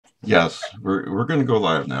Yes, we're going to go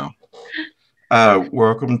live now.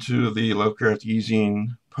 Welcome to the Lovecraft eZine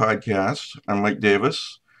podcast. I'm Mike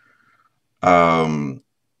Davis. Um,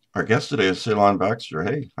 our guest today is Seylan Baxter.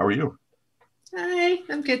 Hey, how are you? Hi,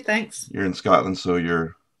 I'm good, thanks. You're in Scotland, so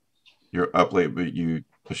you're up late, but you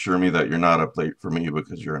assure me that you're not up late for me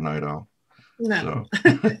because you're a night owl. No,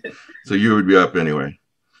 So, so you would be up anyway.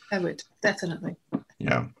 I would definitely.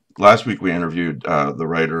 Yeah. Last week we interviewed the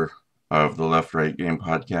writer of the Left Right Game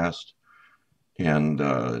podcast, and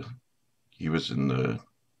he was in the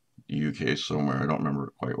UK somewhere. I don't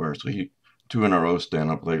remember quite where. So he two in a row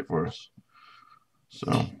stand up late for us.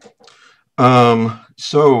 So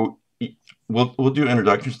so we'll do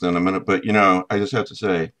introductions in a minute, but I just have to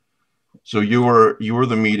say, so you were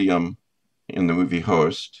the medium in the movie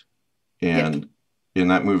Host, Yep, and in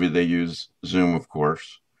that movie they use Zoom, of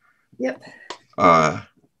course. yep. Uh,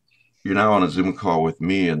 you're now on a Zoom call with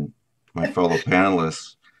me and my fellow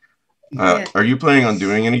panelists. Yeah, Are you planning on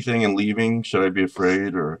doing anything and leaving? Should I be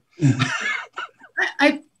afraid or?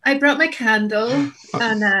 I brought my candle,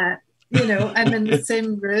 and I'm in the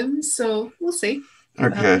same room, so we'll see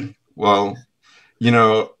what Okay. happens. Well, you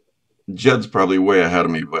know, Jed's probably way ahead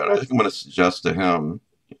of me, but I think I'm going to suggest to him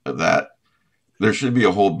that there should be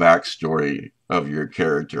a whole backstory of your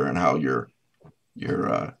character and how you're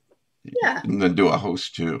Yeah, and then do a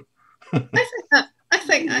host too. I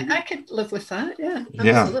think I could live with that. Yeah,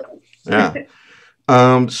 Yeah, absolutely.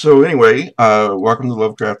 yeah. So anyway, welcome to the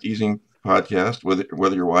Lovecraft Easing podcast.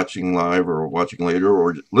 Whether you're watching live or watching later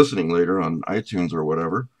or listening later on iTunes or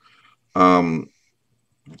whatever. Um,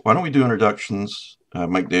 why don't we do introductions?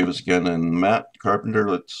 Mike Davis again and Matt Carpenter.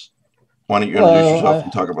 Why don't you introduce Hello, yourself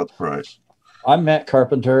and talk about the prize? I'm Matt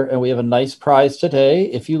Carpenter, and we have a nice prize today.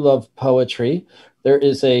 If you love poetry, there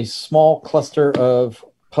is a small cluster of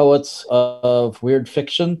poets of weird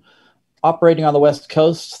fiction operating on the West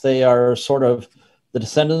Coast. They are sort of the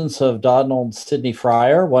descendants of Donald Sidney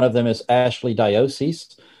Fryer. One of them is Ashley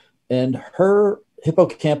Diocese, and her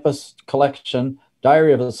hippocampus collection,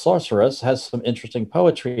 Diary of a Sorceress, has some interesting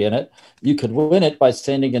poetry in it. You could win it by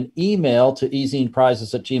sending an email to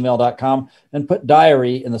ezineprizes@gmail.com and put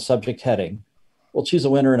diary in the subject heading. We'll choose a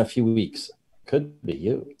winner in a few weeks. Could be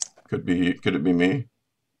you. Could it be me?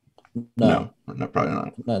 No, No, no, probably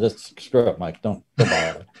not. no, just screw up, Mike. Don't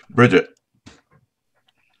bother. Bridget.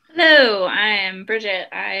 Hello, I'm Bridget.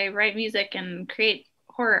 I write music and create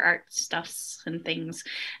horror art stuffs and things.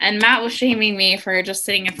 And Matt was shaming me for just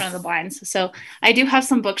sitting in front of the blinds. So I do have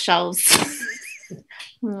some bookshelves.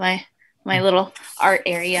 my little art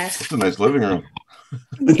area. It's a nice living room.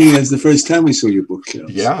 I think that's the first time we saw your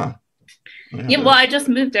bookshelves. Yeah. Yeah, well, I just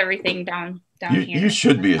moved everything down here. You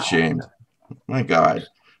should be ashamed. My God.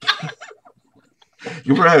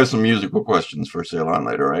 You probably have some musical questions for Seylan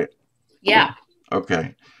later, right? Yeah.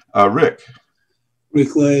 Okay. Rick.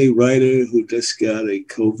 Rick Lay, writer who just got a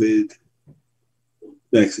COVID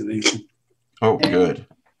vaccination. Oh, good.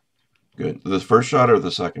 Good. The first shot or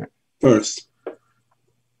the second? First.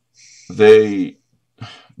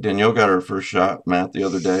 Danielle got her first shot, Matt, the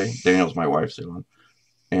other day. Danielle's my wife, Seylan.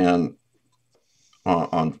 And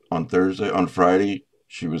on Friday,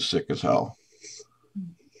 she was sick as hell.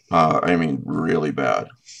 I mean, really bad.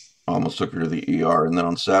 Almost took her to the ER. And then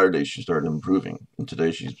on Saturday, she started improving. And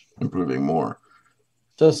today, she's improving more.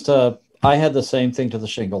 Just, I had the same thing to the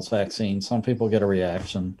shingles vaccine. Some people get a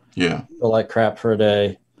reaction. Yeah. Feel like crap for a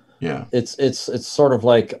day. Yeah. It's sort of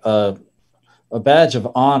like a badge of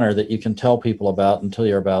honor that you can tell people about until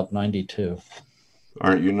you're about 92.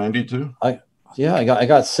 Aren't you 92? I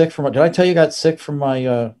got sick from. Did I tell you I got sick from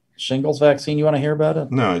my shingles vaccine? You want to hear about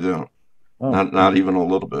it? No, I don't. Oh. Not even a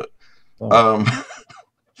little bit. Oh.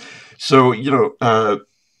 So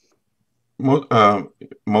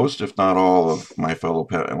most, if not all, of my fellow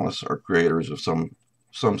panelists are creators of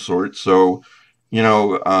some sort. So, go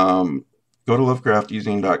to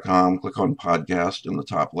lovecrafteasing.com, click on podcast in the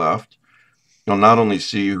top left. You'll not only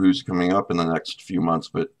see who's coming up in the next few months,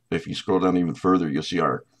 but if you scroll down even further, you'll see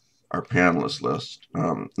our panelist list.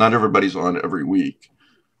 Not everybody's on every week,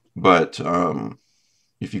 but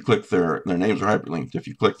if you click their names are hyperlinked. If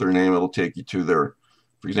you click their name, it'll take you to their.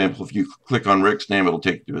 For example, if you click on Rick's name, it'll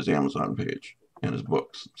take you to his Amazon page and his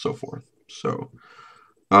books, and so forth. So,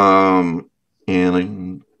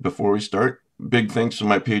 and before we start, big thanks to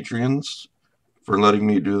my Patreons for letting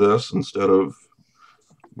me do this instead of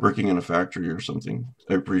working in a factory or something.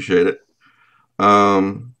 I appreciate it.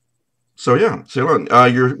 So yeah, Seylan,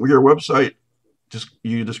 your website, just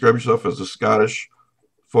you describe yourself as a Scottish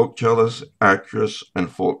folk cellist, actress,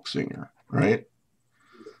 and folk singer, right?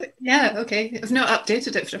 Yeah, okay. I've not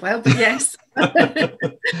updated it for a while, but yes.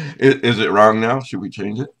 Is it wrong now? Should we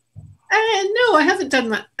change it? No, I haven't done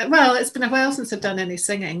that. Well, it's been a while since I've done any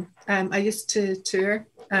singing. I used to tour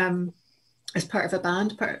as part of a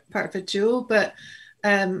band, part of a duo, but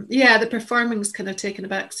yeah, the performing's kind of taken a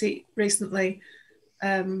back seat recently.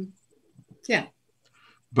 Yeah.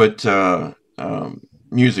 But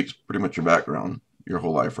music's pretty much your background your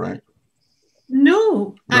whole life, right?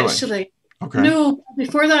 No, Really? actually. Okay. No,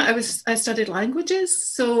 before that I studied languages.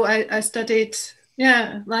 So I studied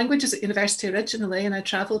languages at university originally, and I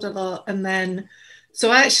traveled a lot. And then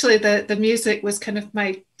so actually the music was kind of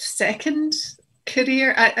my second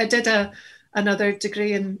career. I did another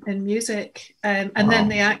degree in music. And then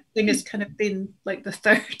the acting has kind of been like the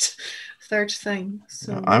third thing.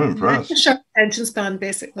 So I'm impressed. A short attention span,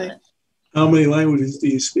 basically. How many languages do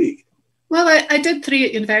you speak? Well, I did 3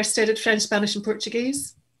 at university. I did French, Spanish, and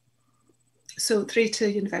Portuguese. So 3 to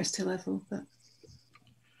university level. But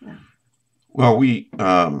yeah. Well, you've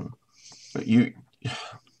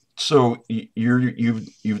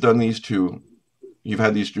done these two. You've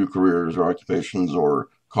had these 2 careers or occupations or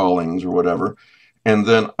callings or whatever. And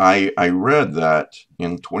then I read that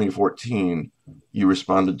in 2014, you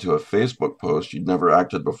responded to a Facebook post. You'd never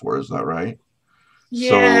acted before. Is that right?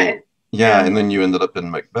 Yeah. So, yeah. And then you ended up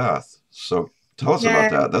in Macbeth. So tell us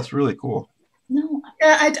about that. That's really cool. No.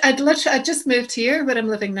 Yeah, I just moved here where I'm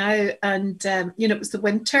living now. And, it was the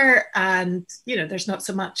winter and, there's not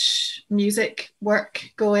so much music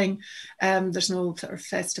work going. There's no sort of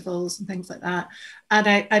festivals and things like that.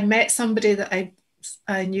 And I met somebody that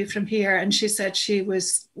I knew from here, and she said she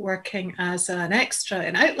was working as an extra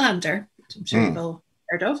in Outlander, which I'm sure you've all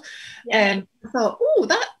heard of. And I thought,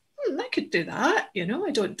 I could do that.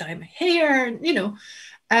 I don't dye my hair,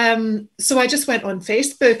 So I just went on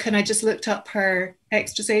Facebook and I just looked up her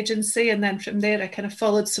extras agency, and then from there I kind of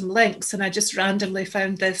followed some links, and I just randomly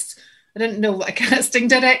found this. I didn't know what a casting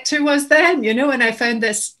director was then, and I found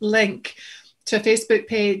this link to a Facebook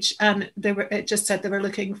page, and it just said they were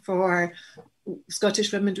looking for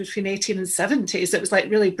Scottish women between 18 and 70s. It was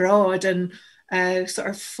like really broad, and sort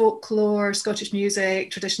of folklore, Scottish music,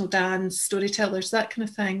 traditional dance, storytellers, that kind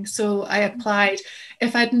of thing. So I applied.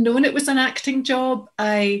 If I'd known it was an acting job,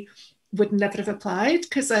 I would never have applied,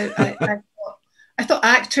 because I thought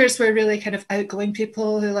actors were really kind of outgoing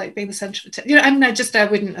people who like being the centre of attention. I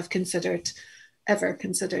wouldn't have ever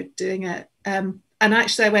considered doing it. And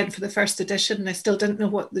actually I went for the first audition and I still didn't know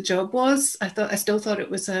what the job was. I still thought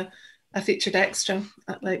it was a featured extra,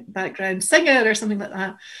 like background singer or something like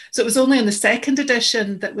that. So it was only in the second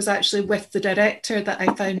edition that was actually with the director that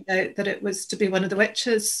I found out that it was to be one of the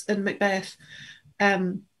witches in Macbeth.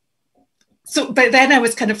 But then I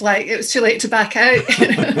was kind of like, it was too late to back out.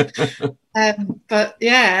 But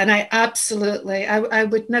yeah, and I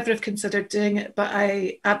would never have considered doing it, but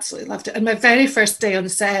I absolutely loved it. And my very first day on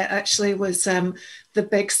set actually was the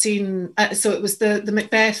big scene. So it was the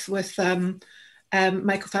Macbeth with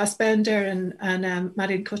Michael Fassbender and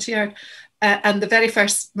Marion Cotillard. And my very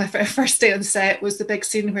first day on set was the big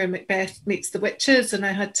scene where Macbeth meets the witches, and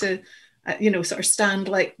I had to, sort of stand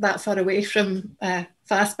like that far away from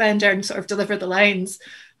Fassbender and sort of deliver the lines.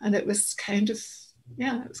 And it was kind of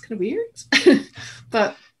weird.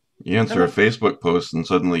 But you answer a Facebook post and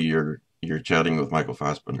suddenly you're chatting with Michael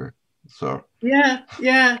Fassbender. So yeah.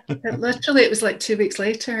 It was like 2 weeks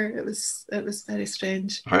later. It was very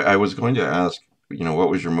strange. I was going to ask, what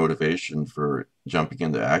was your motivation for jumping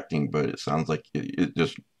into acting? But it sounds like it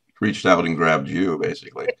just reached out and grabbed you,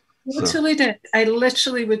 basically. Literally did. I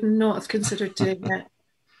literally would not have considered doing it.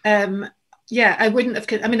 I wouldn't have.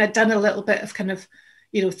 I mean, I'd done a little bit of kind of,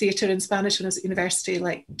 theatre in Spanish when I was at university,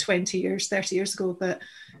 like 30 years ago. But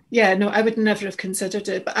yeah, no, I would never have considered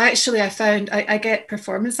it. But actually, I found I get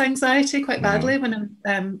performance anxiety quite badly when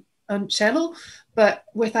I'm on cello. But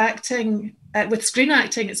with acting, with screen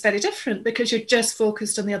acting, it's very different because you're just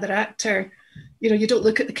focused on the other actor. You don't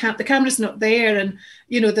look at the camera's not there, and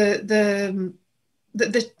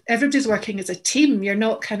everybody's working as a team. You're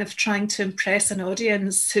not kind of trying to impress an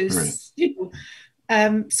audience who's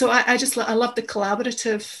so I love the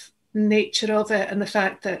collaborative nature of it, and the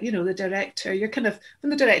fact that the director, you're kind of, when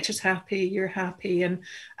the director's happy, you're happy, and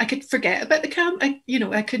I could forget about the camera.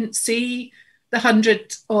 I couldn't see the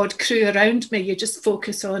 100-odd crew around me. You just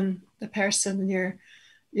focus on the person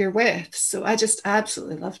you're with. So I just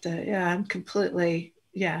absolutely loved it. Yeah, I'm completely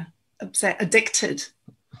addicted.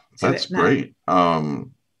 That's great.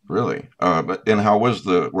 Really. And how was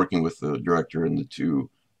working with the director and the two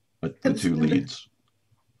leads?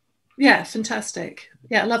 Yeah, fantastic.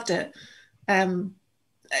 Yeah, I loved it.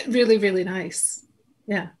 Really, really nice.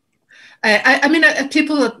 Yeah. I mean,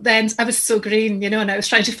 people then, I was so green, and I was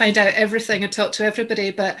trying to find out everything and talk to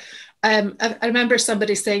everybody, but I remember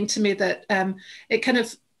somebody saying to me that it kind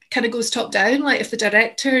of goes top down. Like if the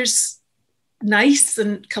director's nice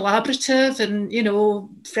and collaborative and, you know,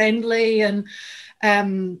 friendly and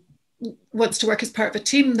wants to work as part of a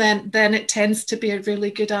team, then it tends to be a really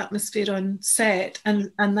good atmosphere on set,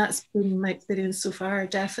 and that's been my experience so far,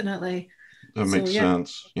 definitely. That makes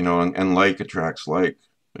sense, you know, and like attracts like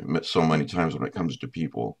so many times when it comes to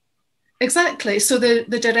people. Exactly. So the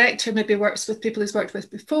director maybe works with people he's worked with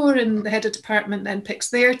before, and the head of department then picks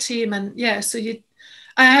their team, and so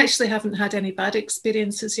I actually haven't had any bad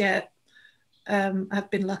experiences yet. I've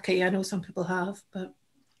been lucky. I know some people have, but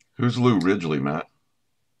who's Lou Ridgely, Matt?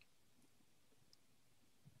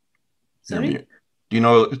 Sorry? Do you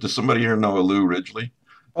know, does somebody here know a Lou Ridgely?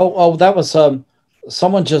 Oh, that was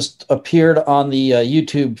someone just appeared on the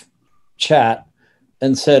YouTube chat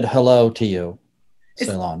and said hello to you,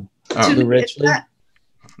 Seylan. Lou Ridgely.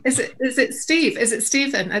 Is it Steve? Is it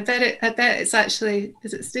Stephen? I bet it's actually,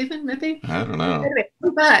 is it Stephen maybe? I don't know. Anyway,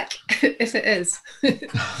 go back if it is.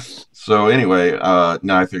 So anyway,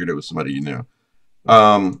 now I figured it was somebody you knew.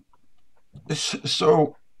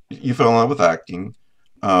 So you fell in love with acting.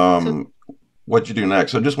 What'd you do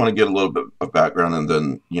next? I just want to get a little bit of background, and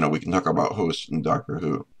then, you know, we can talk about Host and Doctor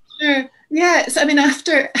Who. Sure. Yeah. So I mean,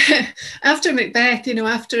 after Macbeth, you know,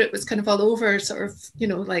 after it was kind of all over, sort of, you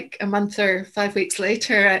know, like a month or 5 weeks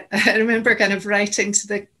later, I remember kind of writing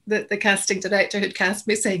to the casting director who'd cast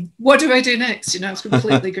me, saying, "What do I do next?" You know, I was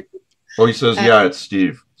completely green. Well, he says, "Yeah, it's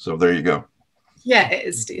Steve." So there you go. Yeah, it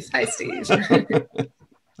is Steve. Hi, Steve. That's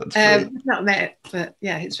great. Not met, but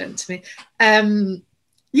yeah, he's written to me.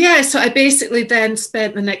 Yeah, so I basically then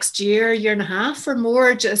spent the next year and a half or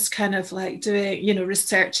more just kind of like doing, you know,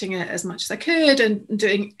 researching it as much as I could and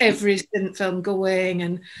doing every student film going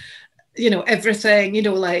and, you know, everything, you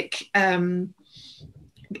know, like getting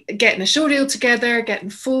a showreel together, getting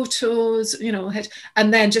photos, you know,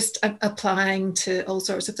 and then just applying to all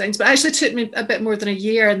sorts of things. But it actually took me a bit more than a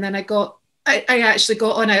year, and then I actually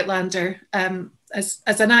got on Outlander as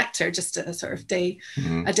an actor, just a sort of day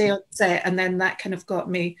on set, and then that kind of got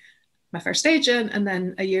me my first agent, and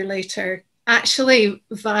then a year later, actually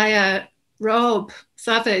via Rob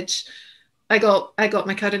Savage, I got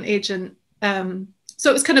my current agent. So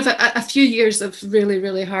it was kind of a few years of really,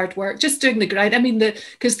 really hard work, just doing the grind. I mean,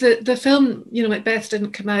 because the film, you know, Macbeth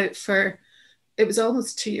didn't come out for, it was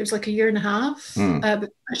almost 2 years, like a year and a half, but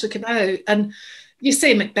it actually came out. And you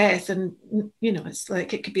say Macbeth, and you know, it's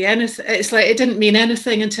like it could be anything. It's like it didn't mean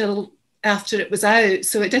anything until after it was out,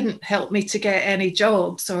 so it didn't help me to get any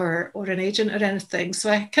jobs or an agent or anything.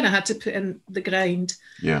 So I kind of had to put in the grind.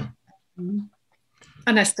 Yeah, and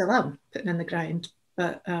I still am putting in the grind.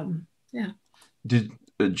 But yeah. Did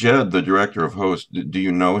Jed, the director of Host, do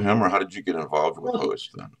you know him, or how did you get involved with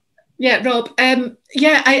Host then? Yeah, Rob.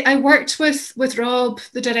 Yeah, I worked with Rob,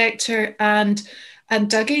 the director, and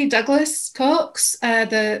Douglas Cox,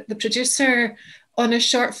 the producer, on a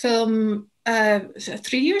short film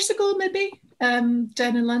 3 years ago, maybe, down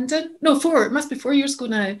in London. No, 4. It must be 4 years ago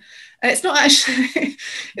now. It's not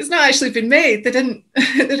actually been made. They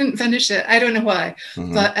didn't finish it. I don't know why.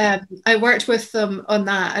 But I worked with them on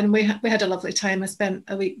that, and we had a lovely time. I spent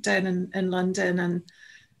a week down in London, and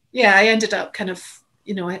yeah, I ended up kind of,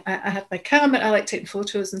 you know, I had my camera, I like taking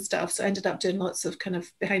photos and stuff. So I ended up doing lots of kind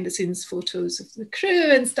of behind the scenes photos of the crew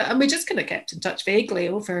and stuff. And we just kind of kept in touch vaguely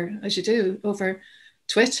as you do, over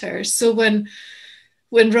Twitter. So when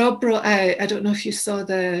Rob brought out, I don't know if you saw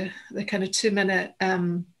the kind of 2-minute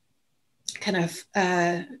kind of,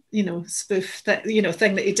 you know, spoof that, you know,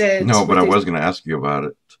 thing that he did. No, but I was going to ask you about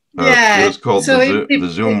it. Yeah. It was called the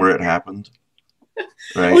Zoom Where It Happened.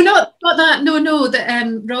 Right. Oh, not that. No,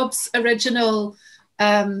 Rob's original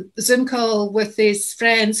Zoom call with his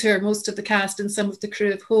friends, who are most of the cast and some of the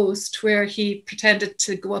crew of Host, where he pretended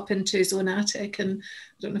to go up into his own attic, and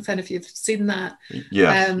I don't know if any of you have seen that.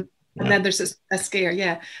 Yeah. And then there's a scare.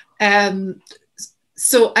 Yeah.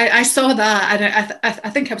 So I saw that, and I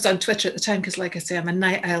think I was on Twitter at the time, because, like I say, I'm a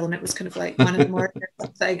night owl, and it was kind of like 1 a.m. or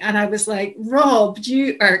something, and I was like, Rob,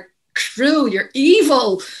 you are cruel, you're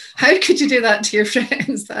evil, how could you do that to your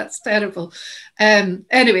friends? That's terrible.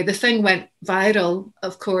 Anyway, the thing went viral,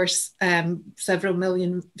 of course, several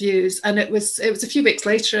million views, and it was a few weeks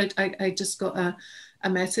later I just got a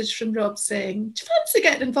message from Rob saying, do you fancy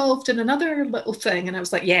getting involved in another little thing? And I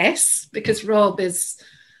was like, yes, because Rob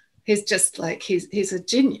he's just like, he's a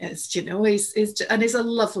genius, you know, and he's a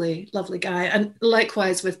lovely, lovely guy. And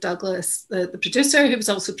likewise with Douglas, the producer, who was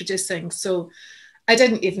also producing. So I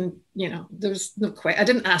didn't even, there was no I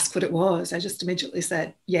didn't ask what it was. I just immediately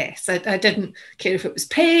said yes. I didn't care if it was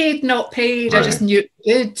paid, not paid. Right. I just knew it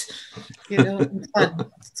good, and fun.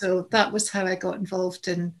 So that was how I got involved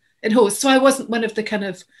in host. So I wasn't one of the kind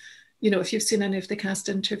of, if you've seen any of the cast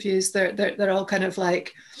interviews, they're all kind of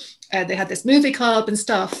like, they had this movie club and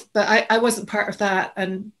stuff, but I wasn't part of that.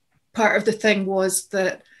 And part of the thing was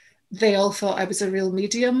that they all thought I was a real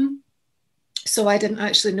medium. So I didn't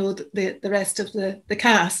actually know the rest of the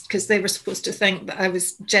cast, because they were supposed to think that I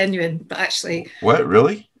was genuine, but actually. What,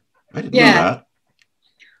 really? I didn't know that.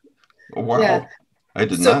 Wow. Yeah. I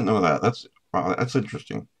did not know that. That's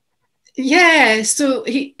interesting. Yeah. So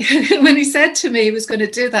when he said to me he was going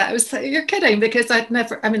to do that, I was like, you're kidding, because I'd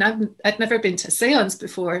never been to a seance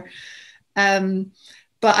before.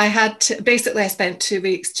 But I had to, basically I spent 2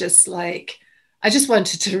 weeks just like, I just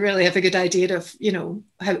wanted to really have a good idea of,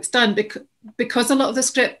 how it's done, because a lot of the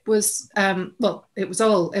script was, it was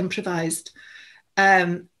all improvised.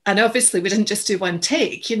 And obviously we didn't just do one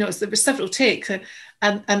take, so there were several takes,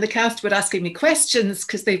 and the cast were asking me questions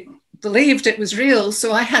because they believed it was real.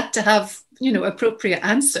 So I had to have, appropriate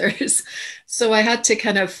answers. So I had to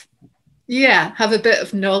kind of, have a bit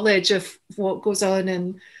of knowledge of what goes on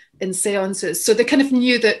in seances. So they kind of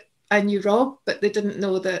knew that I knew Rob, but they didn't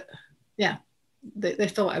know that, they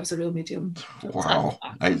thought I was a real medium. Wow,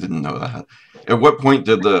 I didn't know that. At what point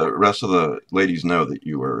did the rest of the ladies know that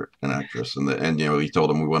you were an actress, and he told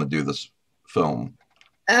them, we want to do this film?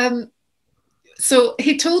 So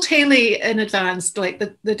he told Hale in advance, like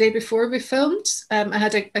the day before we filmed. I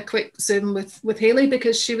had a quick Zoom with Hale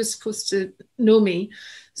because she was supposed to know me.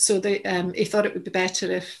 So he thought it would be better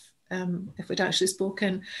if we'd actually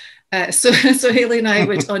spoken. So Hale and I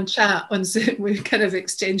would on chat on Zoom, we kind of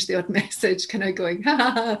exchanged the odd message, kind of going,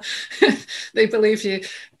 ha, they believe you.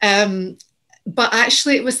 But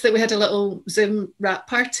actually it was that we had a little Zoom wrap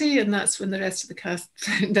party, and that's when the rest of the cast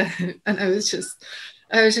found out. And I was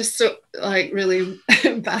just so like really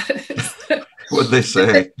embarrassed. What'd they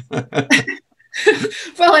say?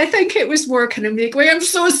 Well, I think it was more kind of me going, I'm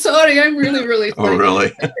so sorry, I'm really, really sorry. Oh,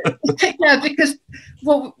 really? Yeah,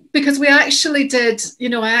 because we actually did,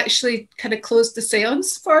 I actually kind of closed the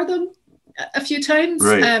seance for them a few times.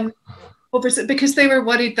 Right. Because they were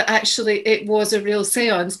worried that actually it was a real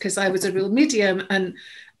seance, because I was a real medium, and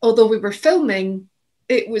although we were filming,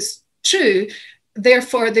 it was true.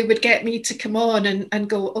 Therefore, they would get me to come on and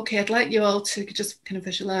go, okay, I'd like you all to just kind of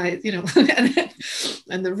visualize,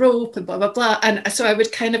 and the rope and blah, blah, blah. And so I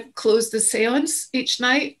would kind of close the seance each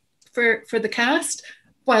night for the cast,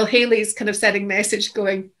 while Haley's kind of sending message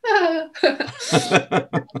going, ah.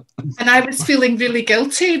 And I was feeling really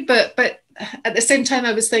guilty, but at the same time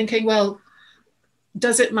I was thinking, well,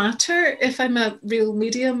 does it matter if I'm a real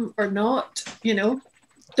medium or not?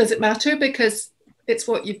 Does it matter? Because it's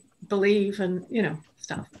what you believe and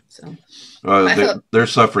stuff. So they're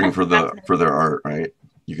suffering for their art, right?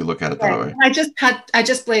 You could look at it that way. I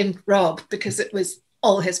just blamed Rob because it was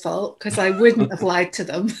all his fault, because I wouldn't have lied to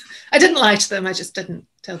them. I didn't lie to them, I just didn't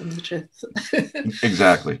tell them the truth.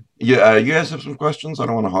 Exactly. Yeah. You guys have some questions? I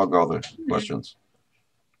don't want to hog all the questions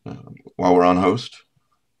while we're on host.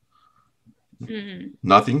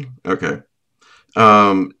 Nothing? Okay.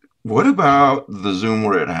 What about the Zoom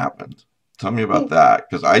where it happened? Tell me about that,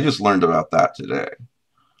 because I just learned about that today.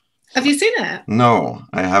 Have you seen it? No,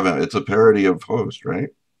 I haven't. It's a parody of Host, right?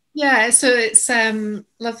 Yeah, so it's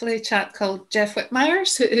lovely chap called Jeff Whitmire,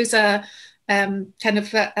 who's a kind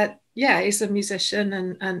of he's a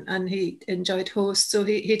musician, and he enjoyed Host. So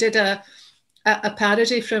he did a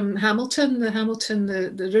parody from Hamilton,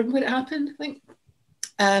 the room where it happened, I think,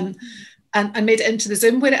 and made it into the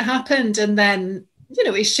Zoom where it happened, and then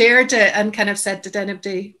he shared it and kind of said, did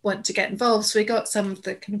anybody want to get involved? So we got some of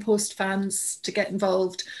the kind of Host fans to get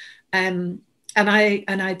involved, and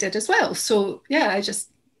I did as well. So yeah, I just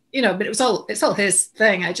but it's all his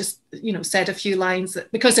thing. I just said a few lines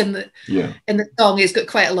because in the song he's got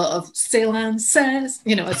quite a lot of Seylan says,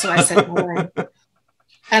 so I said more line.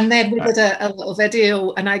 And then we did a little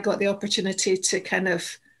video, and I got the opportunity to kind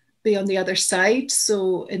of be on the other side.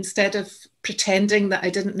 So instead of pretending that I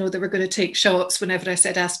didn't know they were going to take shots whenever I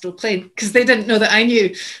said astral plane, because they didn't know that I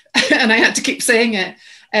knew, and I had to keep saying it,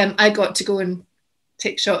 I got to go and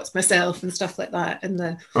take shots myself and stuff like that.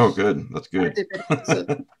 Oh, good. That's good.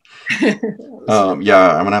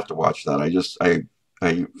 Yeah, I'm gonna have to watch that.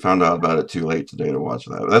 I found out about it too late today to watch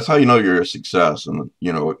that. That's how you know you're a success, and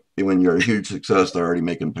when you're a huge success, they're already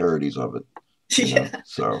making parodies of it. Yeah.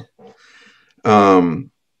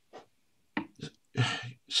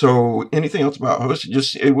 So anything else about Host?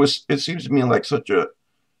 It seems to me like such a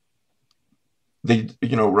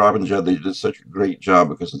Rob and Jed, they did such a great job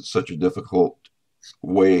because it's such a difficult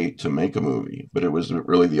way to make a movie, but it was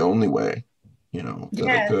really the only way, that they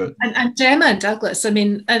Yeah, could. and Gemma and Douglas. I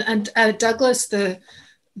mean, and Douglas, the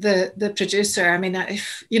producer. I mean,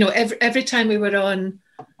 every time we were on,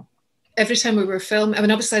 every time we were filming. I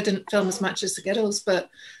mean, obviously, I didn't film as much as the girls, but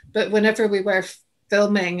whenever we were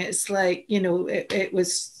filming, it's like it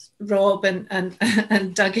was Rob and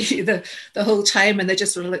Dougie the whole time, and they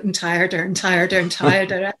just were looking tireder and tireder and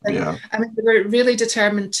tireder. Yeah. I mean, they were really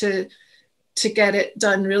determined to get it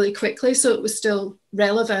done really quickly, so it was still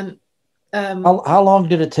relevant. How long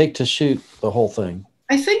did it take to shoot the whole thing?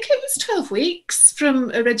 I think it was 12 weeks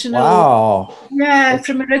from original. Wow. Yeah,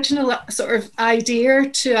 from original sort of idea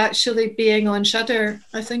to actually being on Shudder.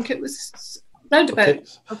 I think it was round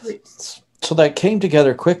about 12 weeks. So that came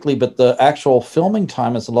together quickly, but the actual filming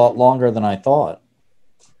time is a lot longer than I thought.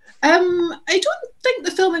 I don't think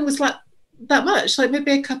the filming was like that much, like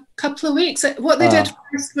maybe a couple of weeks. What they did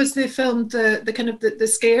first was they filmed the kind of the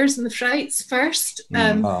scares and the frights first,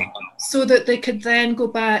 so that they could then go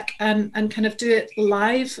back and kind of do it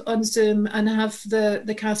live on Zoom and have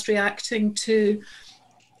the cast reacting to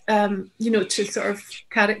to sort of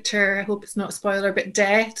character, I hope it's not a spoiler, but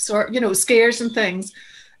deaths or scares and things.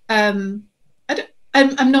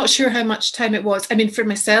 I'm not sure how much time it was. I mean, for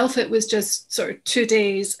myself, it was just sort of 2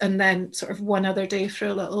 days and then sort of one other day for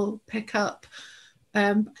a little pickup.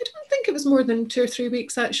 I don't think it was more than 2 or 3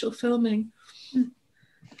 weeks actual filming.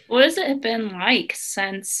 What has it been like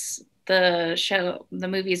since the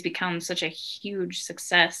movie has become such a huge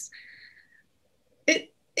success?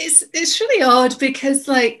 It's really odd because,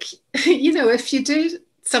 like, if you do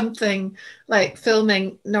something like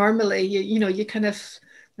filming normally, you kind of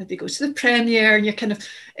maybe go to the premiere and you kind of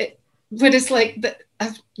whereas like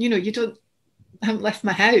I haven't left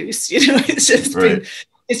my house,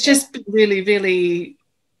 it's just been really, really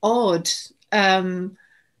odd.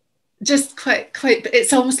 Just quite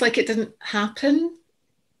it's almost like it didn't happen.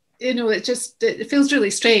 It feels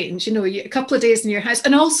really strange, a couple of days in your house.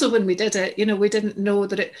 And also when we did it, we didn't know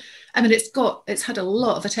that it's had a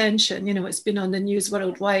lot of attention. It's been on the news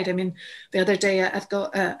worldwide. I mean, the other day I've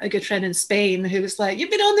got a good friend in Spain who was like,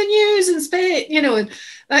 "You've been on the news in Spain," and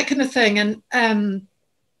that kind of thing. And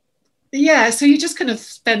so you just kind of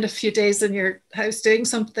spend a few days in your house doing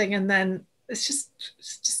something, and then it's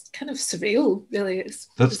just kind of surreal, really.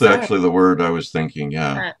 That's actually the word I was thinking.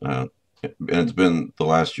 Yeah. And it's been, the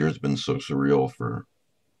last year has been so surreal for,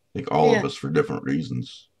 I think, all of us for different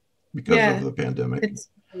reasons because of the pandemic.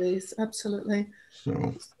 It's absolutely.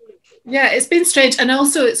 So. Yeah, it's been strange. And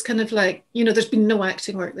also it's kind of like, there's been no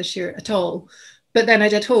acting work this year at all. But then I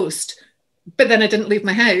did host. But then I didn't leave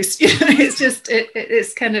my house. It's just,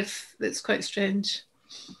 it's quite strange.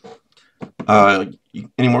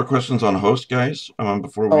 Any more questions on host, guys?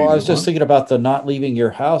 Before we I was just thinking about the not leaving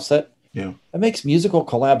your house. That makes musical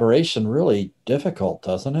collaboration really difficult,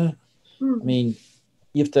 doesn't it? I mean,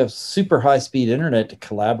 you have to have super high-speed internet to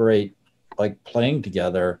collaborate, like playing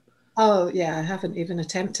together. Oh, yeah, I haven't even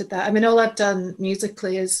attempted that. I mean, all I've done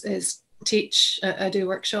musically is teach. I do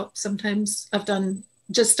workshops sometimes. I've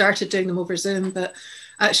just started doing them over Zoom, but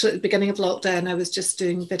actually at the beginning of lockdown, I was just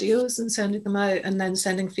doing videos and sending them out and then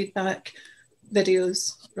sending feedback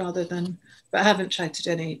videos but I haven't tried to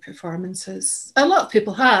do any performances. A lot of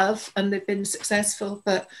people have, and they've been successful,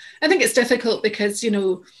 but I think it's difficult because,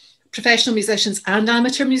 professional musicians and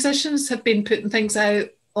amateur musicians have been putting things out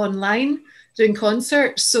online, doing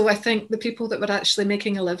concerts. So I think the people that were actually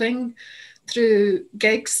making a living through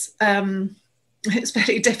gigs, it's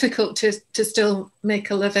very difficult to still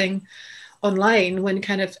make a living online when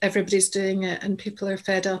kind of everybody's doing it and people are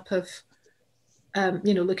fed up of,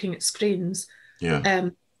 looking at screens. Yeah.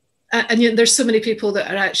 And there's so many people that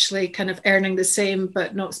are actually kind of earning the same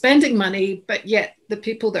but not spending money, but yet the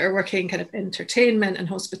people that are working kind of entertainment and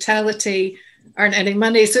hospitality aren't earning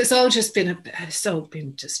money. So it's all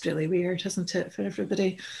been just really weird, hasn't it, for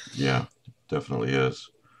everybody? Yeah, definitely is.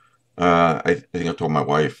 I think I told my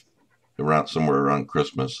wife somewhere around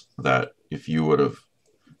Christmas that if you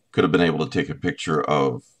could have been able to take a picture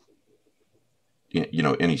of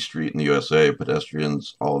any street in the USA,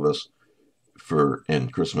 pedestrians, all of us, in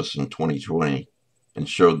Christmas in 2020 and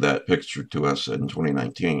showed that picture to us in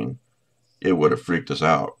 2019, it would have freaked us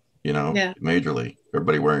out, majorly.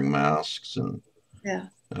 Everybody wearing masks and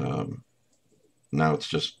now it's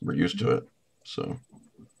just, we're used to it. So,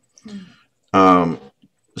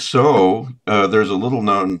 there's a little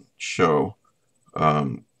known show.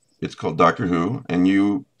 It's called Doctor Who, and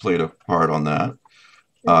you played a part on that.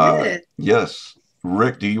 Yes.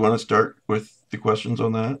 Rick, do you want to start with the questions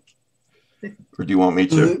on that? Or do you want me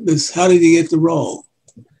to? How did you get the role?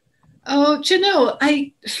 Oh, do you know,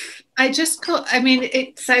 I just got, I mean,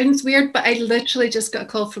 it sounds weird, but I literally just got a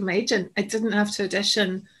call from my agent. I didn't have to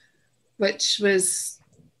audition, which was,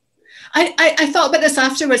 I thought about this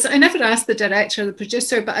afterwards. I never asked the director or the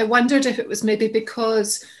producer, but I wondered if it was maybe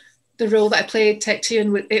because the role that I played,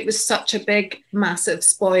 Tecteun, it was such a big, massive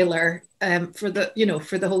spoiler for the, you know,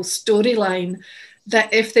 for the whole storyline,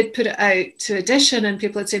 that if they'd put it out to audition and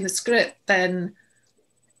people had seen the script, then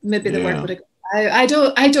maybe the work would have. I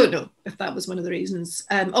don't know if that was one of the reasons.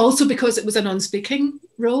 Also because it was a non-speaking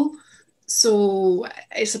role, so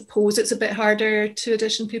I suppose it's a bit harder to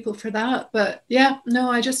audition people for that. But yeah, no,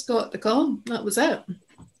 I just got the call. That was it.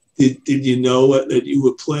 Did you know that you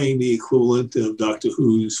were playing the equivalent of Doctor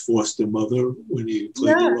Who's foster mother when you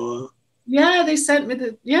played the role? Yeah, they sent me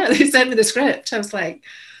the script. I was like,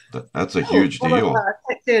 that's a huge deal.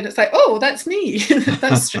 It's like, oh, that's me.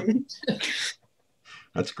 That's strange.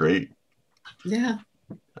 That's great. Yeah,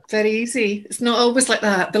 very easy. It's not always like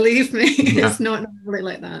that. Believe me, it's not normally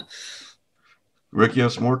like that. Rick, you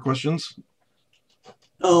have some more questions?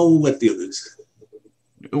 Oh, let the others.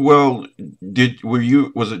 Well,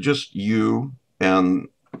 was it just you and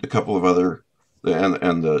a couple of other,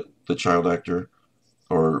 and the child actor,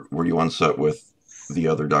 or were you on set with the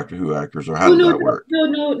other Doctor Who actors, or how did that work?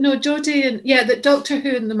 No, Jodie and the Doctor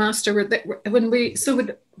Who and the Master were when we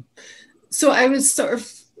so I was sort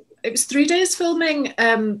of, it was 3 days filming,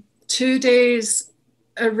 2 days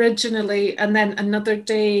originally, and then another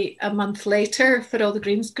day a month later for all the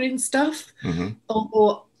green screen stuff. Mm-hmm.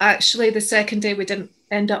 Although actually the second day we didn't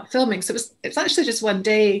end up filming, so it was actually just 1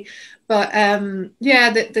 day. But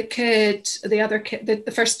the kid, the other kid,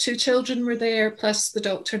 the first 2 children were there, plus the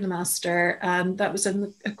Doctor and the Master, and that was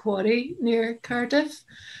in a quarry near Cardiff.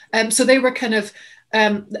 So they were kind of,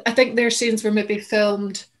 I think their scenes were maybe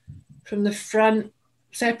filmed from the front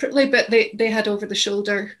separately, but they had over the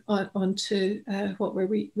shoulder onto what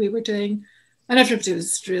we were doing, and everybody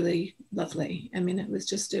was really lovely. I mean, it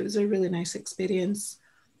was a really nice experience.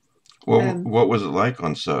 Well, what was it like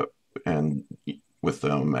on set and with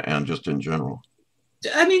them, and just in general?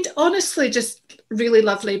 I mean, honestly, just really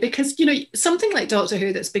lovely, because, you know, something like Doctor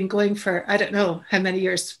Who that's been going for, I don't know how many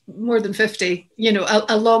years, more than 50, you know,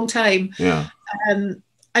 a long time. Yeah. And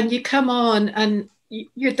you come on and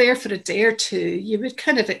you're there for a day or two, you would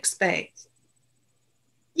kind of expect,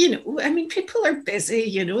 you know, I mean, people are busy,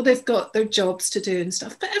 you know, they've got their jobs to do and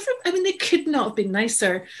stuff, but they could not have been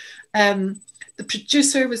nicer. The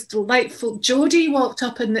producer was delightful. Jodie walked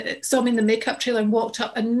up and saw me in the makeup trailer and walked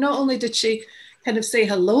up, and not only did she kind of say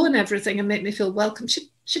hello and everything and make me feel welcome,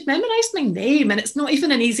 she'd memorized my name, and it's not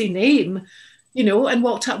even an easy name, you know, and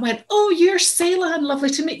walked up and went, "Oh, you're Seylan, lovely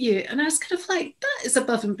to meet you." And I was kind of like, that is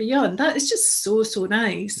above and beyond. That is just so, so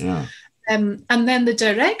nice. Yeah. And then the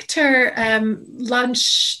director,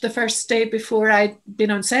 lunch the first day before I'd been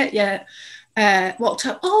on set yet, walked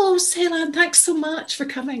up, "Oh, Seylan, thanks so much for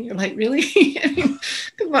coming." You're like, really? I mean,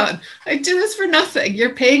 come on, I do this for nothing.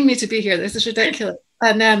 You're paying me to be here. This is ridiculous.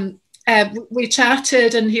 And we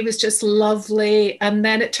chatted, and he was just lovely. And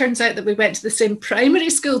then it turns out that we went to the same primary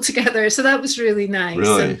school together, so that was really nice.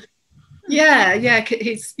 Really? And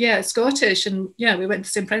he's Scottish, and we went to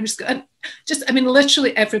the same primary school. And just, I mean,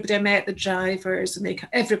 literally everybody I met, the drivers, and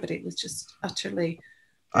everybody was just utterly.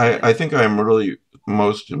 I think I'm really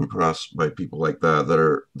most impressed by people like that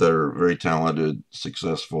are very talented,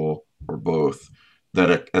 successful, or both,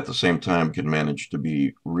 that at the same time can manage to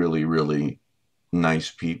be really, really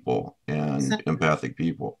nice people and empathic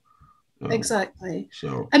people. Exactly.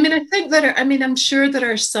 So I mean, I think I'm sure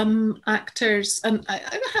there are some actors, and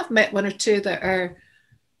I have met 1 or 2 that are,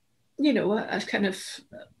 you know, I've kind of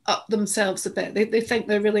upped themselves a bit. They think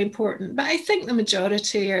they're really important, but I think the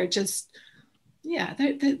majority are just,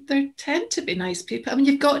 they tend to be nice people. I mean,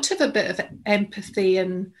 you've got to have a bit of empathy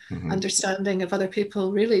and understanding of other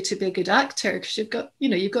people, really, to be a good actor, because you've got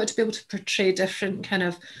to be able to portray different kind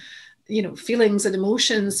of, you know, feelings and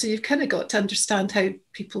emotions. So you've kind of got to understand how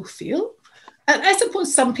people feel. And I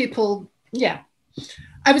suppose some people, I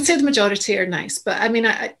would say the majority are nice. But I mean,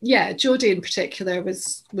 Jodie in particular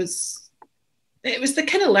was it was the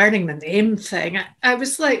kind of learning the name thing. I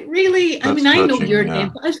was like, really? That's I mean, I know your touching,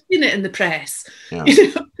 name, but I've seen it in the press. Yeah.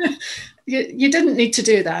 You know? You didn't need to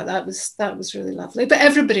do that. That was really lovely. But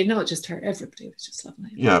everybody, not just her, everybody was just lovely.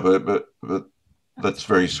 Yeah, but that's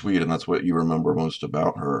very sweet, and that's what you remember most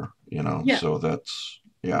about her, you know. Yeah. So that's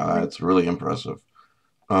really impressive.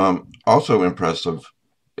 Also impressive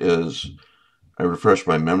is, I refreshed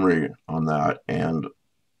my memory on that, and,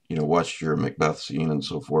 you know, watched your Macbeth scene and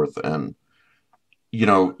so forth, and, you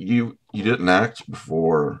know, you didn't act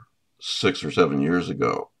before 6 or 7 years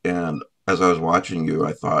ago. And as I was watching you,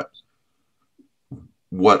 I thought,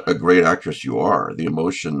 what a great actress you are. The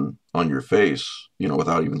emotion on your face,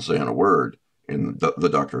 without even saying a word in the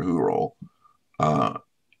Doctor Who role.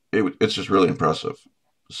 It's just really impressive.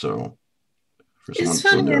 So for someone It's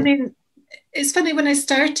funny. so new. I mean, it's funny when I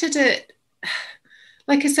started it,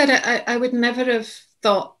 like I said, I would never have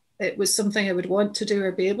thought it was something I would want to do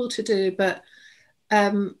or be able to do. But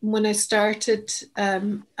when I started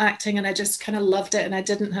acting, and I just kind of loved it, and I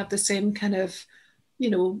didn't have the same kind of,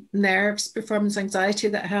 nerves, performance anxiety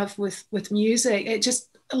that I have with music. It just,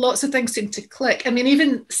 lots of things seem to click. I mean,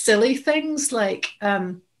 even silly things like,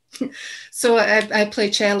 so I play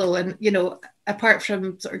cello, and, apart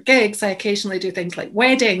from sort of gigs, I occasionally do things like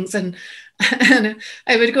weddings, and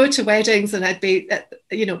I would go to weddings, and I'd be,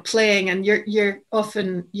 playing, and you're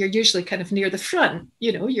usually kind of near the front,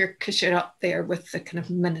 because you're up there with the kind of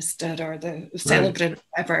minister or the celebrant, or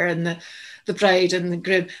whatever, and the bride and the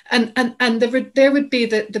groom, and there would be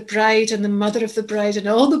the bride and the mother of the bride and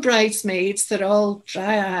all the bridesmaids. They're all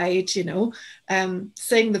dry-eyed, saying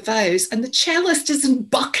the vows, and the cellist is in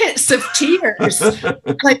buckets of tears,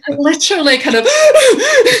 like literally kind of,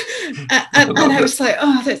 and I was like,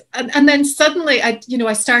 oh, and then suddenly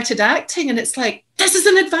I started acting, and it's like, this is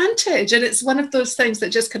an advantage, and it's one of those things that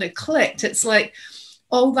just kind of clicked. It's like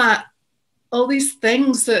all these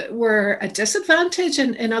things that were a disadvantage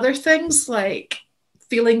in other things, like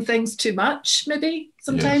feeling things too much, maybe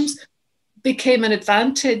sometimes, yes, became an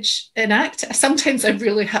advantage in acting. Sometimes I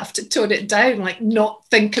really have to tone it down, like not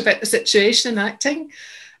think about the situation in acting.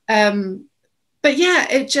 But yeah,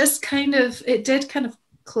 it did kind of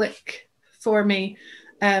click for me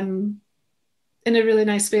in a really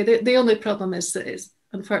nice way. The only problem is that it's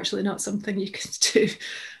unfortunately not something you can do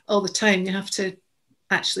all the time. You have to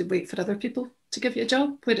actually wait for other people to give you a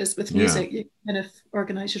job, whereas with music, you kind of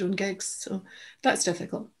organize your own gigs, so that's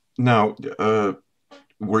difficult. Now,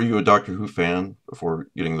 were you a Doctor Who fan before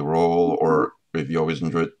getting the role, or have you always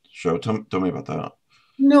enjoyed the show? Tell me about that.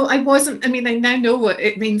 No, I wasn't. I mean, I now know what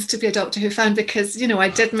it means to be a Doctor Who fan because, I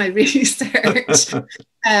did my research.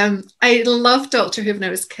 I loved Doctor Who when I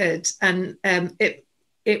was a kid, and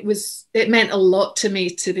it meant a lot to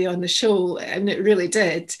me to be on the show, and it really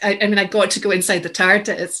did. I mean, I got to go inside the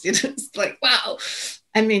TARDIS. It's like, wow.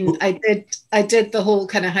 I mean, I did the whole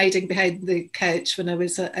kind of hiding behind the couch when I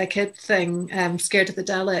was a kid thing, scared of the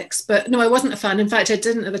Daleks. But no, I wasn't a fan. In fact, I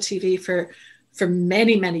didn't have a TV for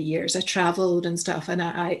many, many years. I traveled and stuff, and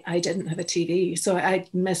I didn't have a TV, so I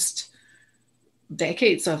missed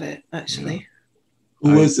decades of it, actually.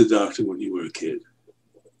 Who was the Doctor when you were a kid?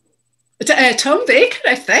 Tom Baker,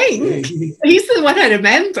 I think. He's the one I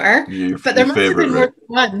remember. But there must have been more than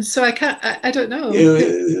one, so I can't. I don't know.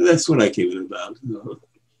 Yeah, that's what I came in about.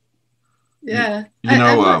 Yeah,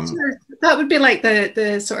 I'm sure. That would be like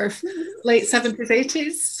the sort of late 70s,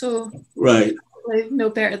 80s. So right, they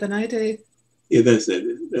know better than I do. Yeah, that's it.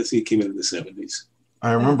 He came in the 70s.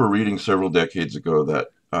 I remember reading several decades ago that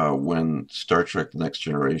when Star Trek: The Next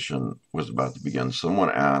Generation was about to begin,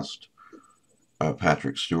 someone asked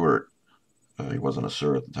Patrick Stewart. He wasn't a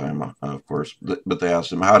sir at the time, of course, but they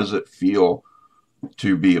asked him, how does it feel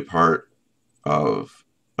to be a part of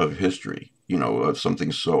history, of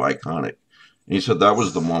something so iconic? And he said that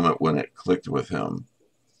was the moment when it clicked with him,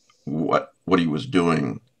 what he was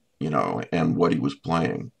doing, and what he was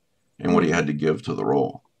playing and what he had to give to the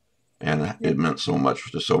role. And it meant so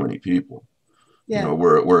much to so many people. Yeah.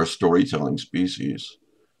 We're a storytelling species.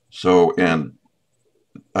 So, and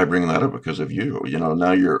I bring that up because of you,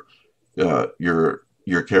 now your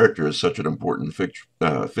character is such an important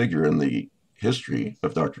figure in the history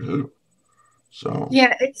of Doctor Who. So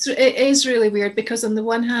yeah, it is really weird because on the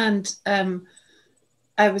one hand,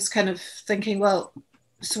 I was kind of thinking, well,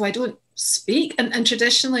 so I don't speak, and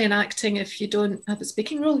traditionally in acting, if you don't have a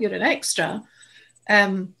speaking role, you're an extra.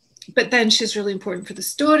 But then she's really important for the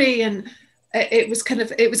story, and it was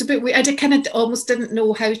a bit weird. I kind of almost didn't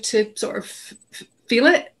know how to sort of feel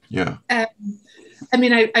it. Yeah. I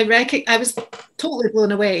mean, I was totally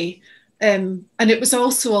blown away. And it was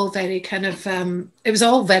also all very kind of, it was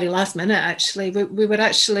all very last minute, actually. We were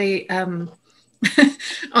actually on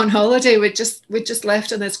holiday. We just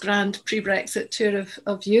left on this grand pre-Brexit tour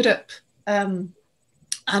of Europe. And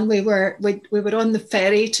we were on the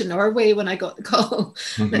ferry to Norway when I got the call.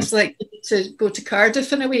 Mm-hmm. It's like, you need to go to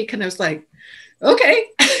Cardiff in a week. And I was like, okay.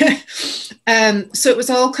 So it was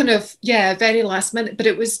all kind of, very last minute, but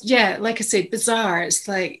it was, like I said, bizarre. It's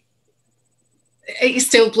like, it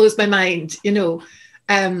still blows my mind, in a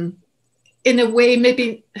way,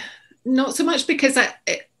 maybe not so much because I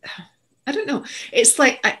I don't know. It's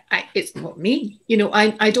like it's not me. You know,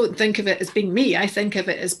 I don't think of it as being me. I think of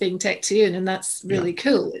it as being Tech-Tune, and that's really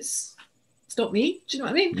cool. It's not me. Do you know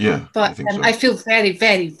what I mean? Yeah. But I think so. I feel very,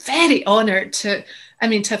 very, very honoured to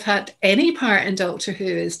have had any part in Doctor Who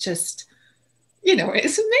is just, you know,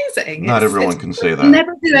 it's amazing. Not everyone can say that.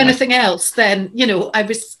 Never do anything else. Then, you know, I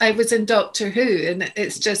was in Doctor Who, and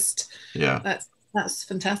it's just that's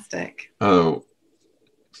fantastic. Oh,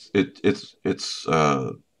 it's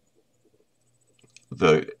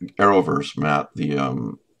the Arrowverse, Matt,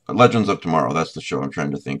 the Legends of Tomorrow. That's the show I'm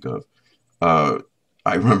trying to think of.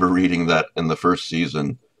 I remember reading that in the first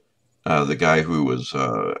season, the guy who was,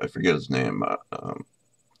 I forget his name,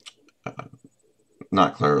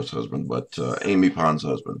 not Clara's husband, but Amy Pond's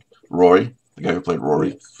husband, Roy, the guy who played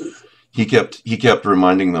Rory. He kept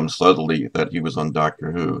reminding them subtly that he was on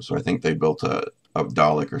Doctor Who. So I think they built a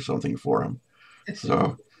Dalek or something for him.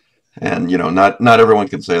 So, and you know, not everyone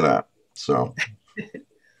can say that. So,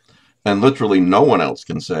 and literally no one else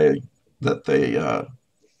can say that they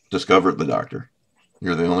discovered the Doctor.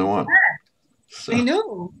 You're the only one. So. I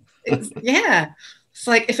know. It's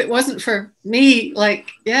like if it wasn't for me, like,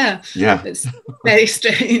 it's very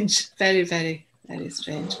strange. Very, very, very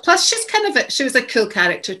strange. Plus, she was a cool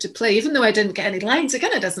character to play, even though I didn't get any lines. It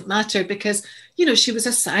kind of doesn't matter because, you know, she was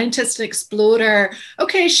a scientist, an explorer.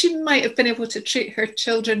 Okay, she might have been able to treat her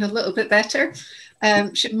children a little bit better.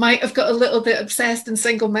 She might have got a little bit obsessed and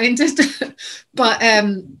single-minded,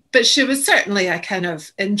 but she was certainly a kind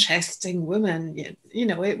of interesting woman. You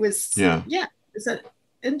know, it was it's an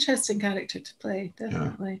interesting character to play,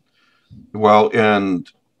 definitely. Yeah. Well, and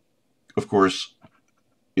of course,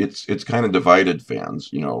 it's kind of divided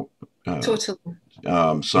fans. You know, totally.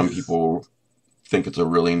 Some people think it's a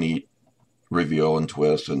really neat reveal and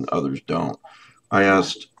twist, and others don't. I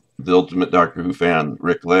asked the ultimate Doctor Who fan,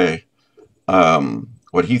 Rick Lay,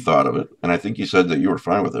 what he thought of it, and I think he said that you were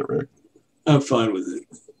fine with it, Rick. I'm fine with it.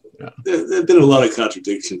 Yeah. There have been a lot of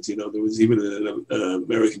contradictions. You know, there was even an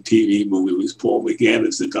American TV movie with Paul McGann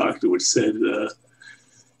as the Doctor, which said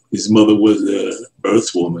his mother was an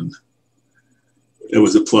Earth woman. There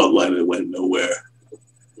was a plot line that went nowhere.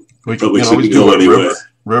 We Probably can always shouldn't do go it. anywhere.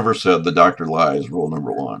 River said the Doctor lies, rule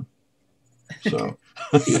number 1. So,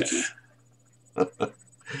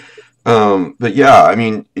 but yeah, I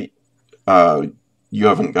mean, you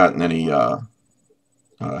haven't gotten any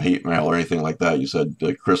hate mail or anything like that. You said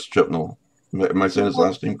Chris Chibnall. Am I saying his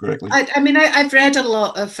last name correctly? I mean, I've read a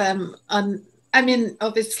lot of I mean,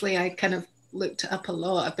 obviously, I kind of looked it up a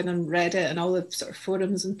lot. I've been on Reddit and all the sort of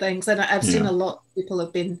forums and things, and I've seen a lot of people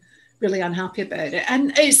have been really unhappy about it.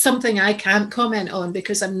 And it's something I can't comment on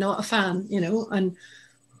because I'm not a fan, you know, and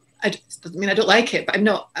I don't like it, but I'm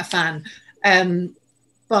not a fan.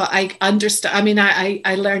 But I understand. I mean,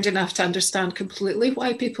 I learned enough to understand completely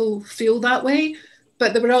why people feel that way.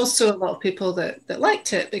 But there were also a lot of people that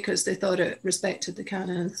liked it because they thought it respected the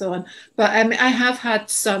canon and so on. But I have had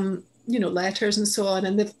some, you know, letters and so on,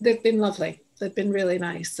 and they've been lovely. They've been really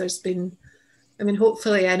nice. There's been, I mean,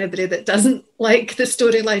 hopefully anybody that doesn't like the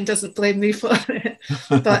storyline doesn't blame me for it.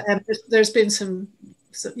 But there's been some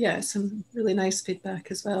really nice feedback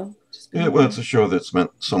as well. Yeah, well, it's a show that's meant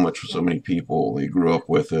so much for so many people. They grew up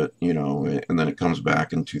with it, you know, and then it comes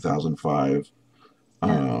back in 2005.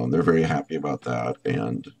 They're very happy about that.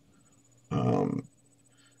 And,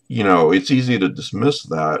 you know, it's easy to dismiss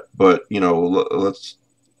that, but, you know, let's,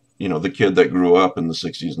 you know, the kid that grew up in the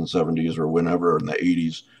 60s and 70s or whenever in the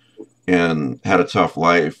 80s and had a tough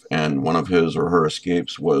life, and one of his or her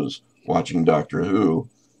escapes was watching Doctor Who,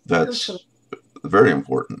 that's very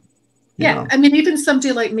important. Yeah, know? I mean, even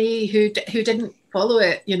somebody like me who didn't follow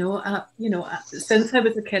it, since I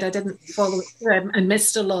was a kid, I didn't follow it through. I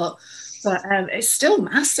missed a lot, but it's still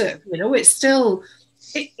massive. You know, it's still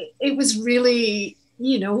it was really,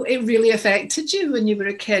 you know, it really affected you when you were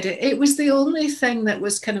a kid. It was the only thing that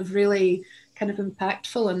was kind of really kind of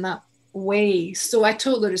impactful in that way. So I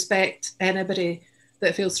totally respect anybody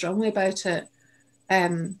that feels strongly about it.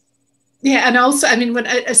 Yeah, and also, I mean,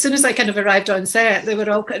 as soon as I kind of arrived on set, they were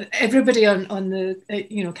all everybody on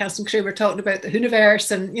the cast and crew were talking about the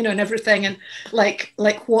Hooniverse and and everything, and like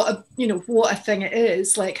what a thing it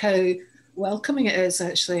is, like how welcoming it is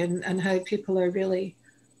actually, and how people are really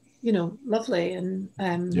lovely and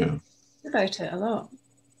about it a lot.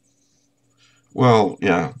 Well,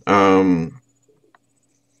 yeah, I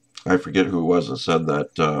forget who it was that said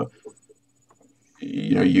that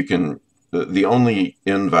you can. The only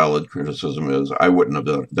invalid criticism is I wouldn't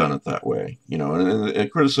have done it that way, and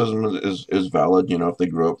criticism is valid, if they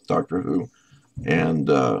grew up with Doctor Who, and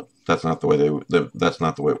that's not the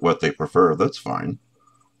way what they prefer. That's fine,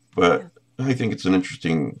 but I think it's an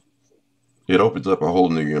interesting it opens up a whole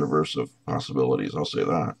new universe of possibilities. I'll say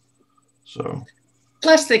that. So.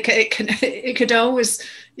 Plus, it could always,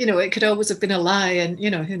 it could always have been a lie, and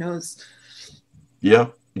who knows? Yeah,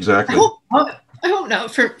 exactly. I hope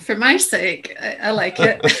not. For my sake, I like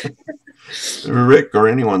it. Rick or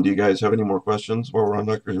anyone, do you guys have any more questions while we're on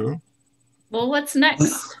Doctor Who? Well, what's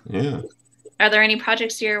next? Yeah. Are there any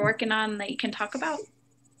projects you're working on that you can talk about?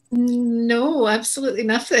 No, absolutely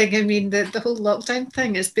nothing. I mean, the whole lockdown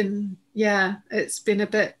thing has been, it's been a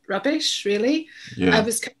bit rubbish, really. Yeah.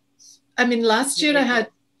 Last year I had,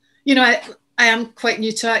 I am quite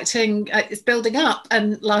new to acting. It's building up,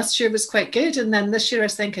 and last year was quite good. And then this year I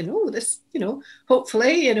was thinking, oh, this,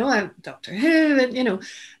 hopefully, I'm Doctor Who,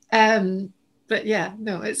 and, but yeah,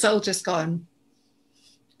 no, it's all just gone.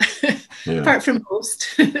 Apart from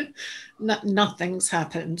most, nothing's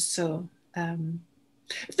happened. So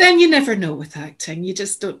then you never know with acting. You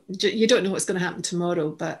don't know what's going to happen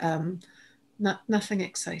tomorrow, but nothing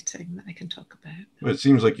exciting that I can talk about. It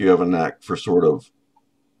seems like you have a knack for sort of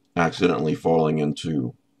accidentally falling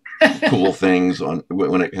into cool things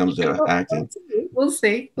when it comes to acting. We'll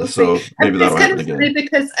see. Maybe that'll happen again.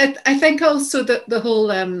 Because I think also that the whole,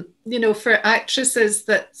 for actresses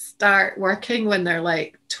that start working when they're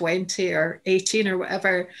like 20 or 18 or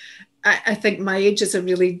whatever, I think my age is a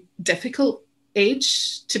really difficult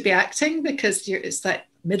age to be acting, because it's that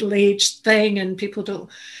middle-aged thing and people don't.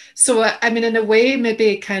 So in a way,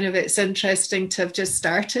 maybe kind of it's interesting to have just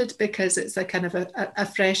started, because it's a kind of a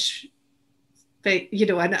fresh,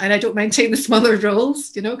 and I don't mind taking the smaller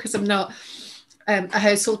roles, because I'm not a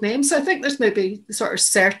household name. So I think there's maybe sort of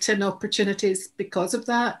certain opportunities because of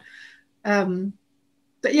that.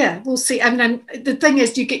 But yeah, we'll see. The thing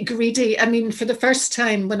is, you get greedy. For the first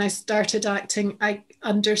time when I started acting, I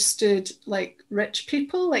understood like rich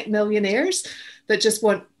people, like millionaires, that just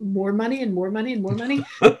want more money and more money and more money.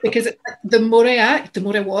 Because the more I act, the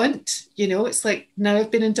more I want. It's like, now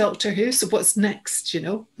I've been in Doctor Who, so what's next?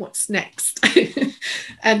 What's next?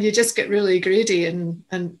 And you just get really greedy and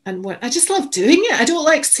what. I just love doing it. I don't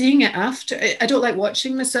like seeing it after. I don't like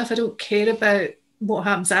watching myself. I don't care about what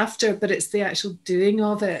happens after, but it's the actual doing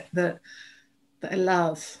of it that I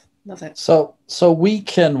love it. So we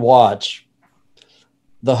can watch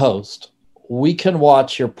the host. We can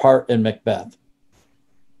watch your part in Macbeth.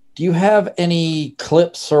 Do you have any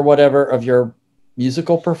clips or whatever of your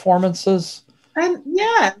musical performances?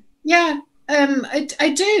 Yeah.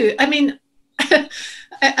 I do.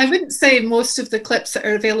 I wouldn't say most of the clips that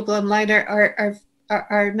are available online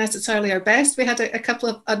are necessarily our best. We had a couple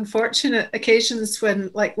of unfortunate occasions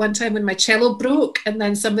when, like one time when my cello broke and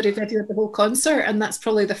then somebody videoed the whole concert, and that's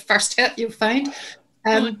probably the first hit you'll find.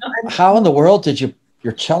 How in the world did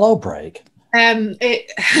your cello break?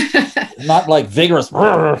 Not like vigorous.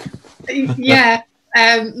 Yeah.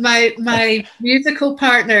 My musical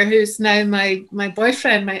partner, who's now my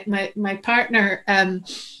boyfriend, my partner,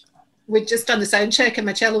 we'd just done the sound check and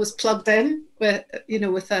my cello was plugged in with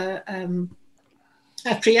a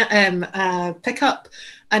pickup,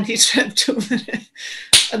 and he tripped over it,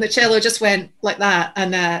 and the cello just went like that,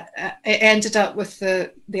 and it ended up with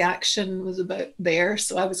the action was about there,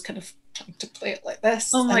 so I was kind of trying to play it like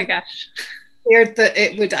this. Oh my gosh. Scared that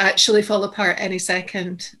it would actually fall apart any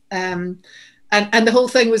second. And the whole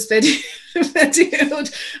thing was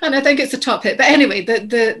videoed, and I think it's a top hit. But anyway,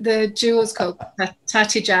 the duo is called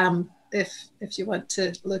Tatty Jam, if you want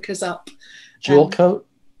to look us up. Jewel Coat?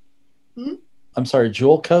 I'm sorry,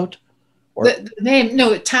 Jewel Coat? Or the name,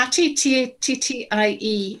 no, Tatty,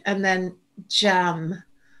 Tattie, and then Jam.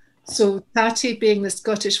 So Tatty being the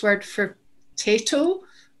Scottish word for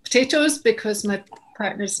potatoes, because my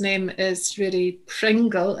partner's name is really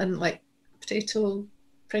Pringle, and like potato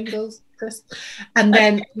Pringles crisp. And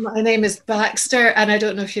then my name is Baxter, and I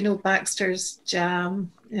don't know if you know Baxter's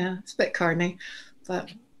Jam. Yeah, it's a bit corny, but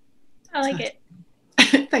I like it.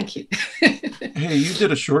 Thank you. Hey, you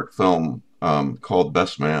did a short film called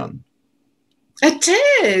Best Man. I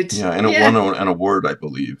did. Yeah, and it won an award, I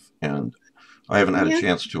believe. And I haven't had a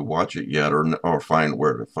chance to watch it yet, or find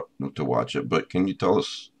where to watch it. But can you tell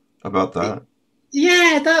us about that?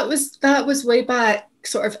 Yeah, that was way back,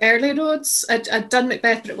 sort of early roads. I'd done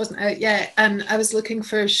Macbeth, but it wasn't out yet, and I was looking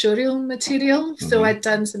for showreel material. So I'd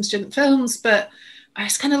done some student films, but I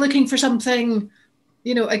was kind of looking for something,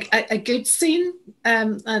 a good scene.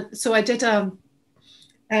 And so I did a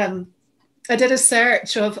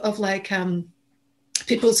search of like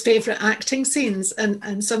people's favorite acting scenes,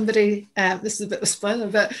 and somebody, this is a bit of a spoiler,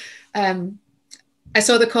 but I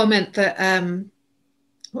saw the comment that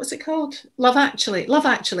what's it called? Love Actually.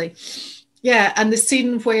 Yeah, and the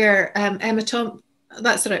scene where Emma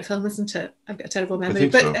That's the right film, isn't it? I've got a terrible memory.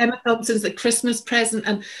 think But so. Emma Thompson's The Christmas Present,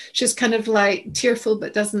 and she's kind of like tearful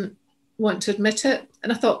but doesn't want to admit it.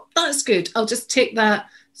 And I thought, that's good. I'll just take that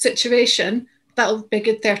situation. That'll be a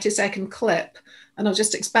good 30-second clip, and I'll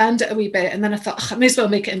just expand it a wee bit. And then I thought, I may as well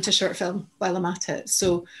make it into a short film while I'm at it.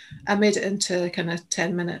 So I made it into a kind of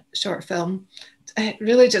 10-minute short film,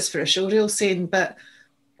 really just for a showreel scene. But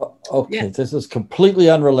okay, this is completely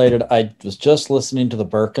unrelated. I was just listening to The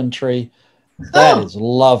Birkin Tree. That is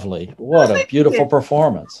lovely. What a beautiful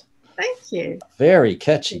performance. Thank you. Very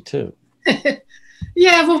catchy too.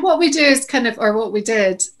 Yeah, well, what we do is kind of, or what we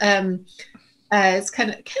did, it's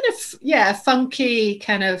kind of, yeah, funky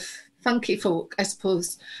folk, I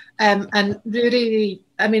suppose. And really,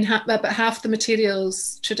 I mean, about half the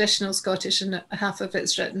material's traditional Scottish and half of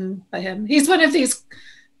it's written by him. He's one of these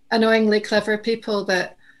annoyingly clever people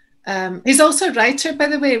that, he's also a writer, by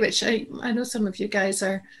the way, which I know some of you guys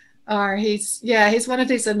are. He's one of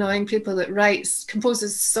these annoying people that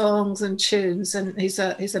composes songs and tunes, and he's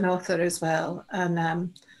an author as well,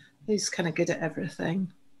 and he's kind of good at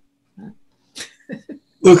everything.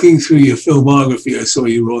 Looking through your filmography, I saw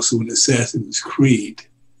you were also in Assassin's Creed.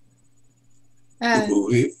 The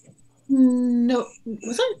movie. No,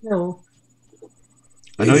 was I? No.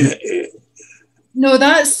 I know you. No,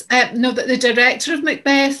 that's no. But the director of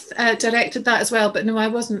Macbeth directed that as well. But no, I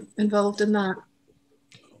wasn't involved in that.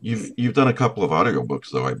 You've done a couple of audiobooks,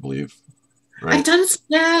 though, I believe, right?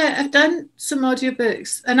 I've done some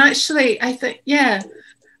audiobooks, and actually, I think,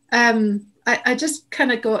 I just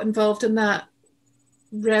kind of got involved in that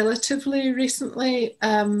relatively recently,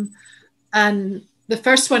 and the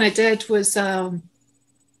first one I did was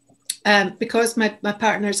because my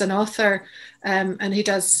partner's an author, and he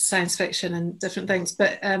does science fiction and different things,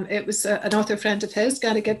 but it was an author friend of his,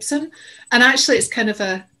 Gary Gibson, and actually it's kind of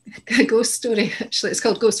a ghost story. Actually, it's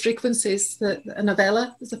called Ghost Frequencies. A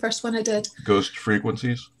novella was the first one I did. Ghost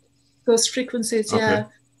Frequencies. Ghost Frequencies, yeah,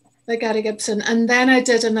 by Gary Gibson. And then I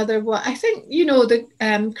did another one. I think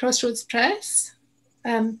the Crossroads Press,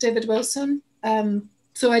 David Wilson.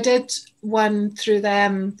 So I did one through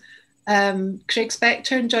them. Craig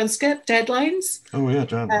Spector and John Skipp, Deadlines. Oh yeah,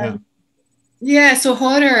 John. Yeah. So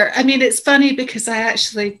horror. I mean, it's funny because I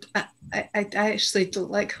actually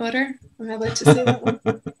don't like horror. Am I allowed to say that one?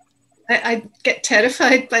 I get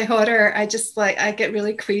terrified by horror. I get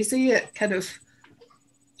really queasy at kind of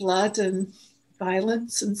blood and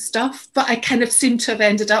violence and stuff. But I kind of seem to have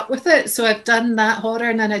ended up with it. So I've done that horror,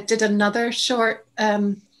 and then I did another short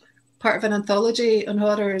part of an anthology on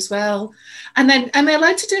horror as well. And then am I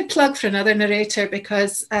allowed to do a plug for another narrator,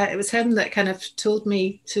 because it was him that kind of told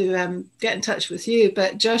me to get in touch with you.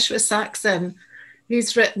 But Joshua Saxon.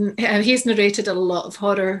 He's narrated a lot of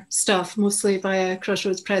horror stuff, mostly via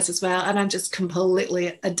Crossroads Press as well, and I'm just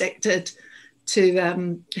completely addicted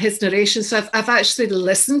to his narration. So I've actually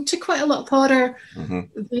listened to quite a lot of horror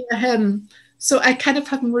via him. So I kind of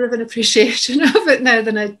have more of an appreciation of it now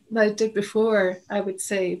than I did before, I would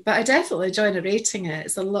say. But I definitely enjoy narrating it.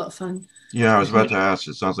 It's a lot of fun. Yeah, I was about to ask.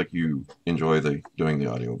 It sounds like you enjoy doing the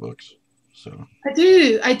audiobooks. So I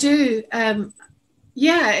do.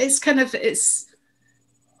 It's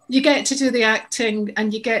you get to do the acting,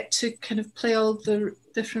 and you get to kind of play all the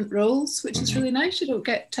different roles, which is really nice. You don't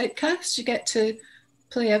get typecast. You get to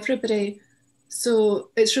play everybody. So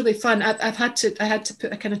it's really fun. I had to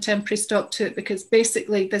put a kind of temporary stop to it, because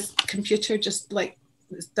basically this computer just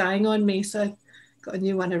is dying on me. So I've got a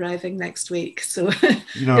new one arriving next week. So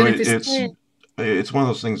it's one of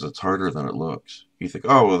those things that's harder than it looks. You think,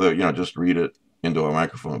 oh well, just read it into a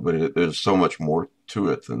microphone, but there's so much more to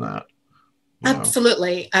it than that.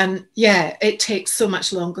 Absolutely. And it takes so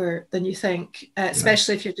much longer than you think,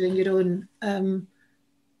 especially if you're doing your own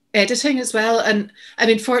editing as well. And I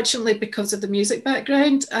mean, fortunately, because of the music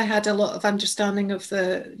background, I had a lot of understanding of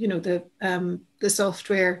the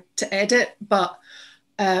software to edit. But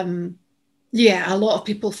a lot of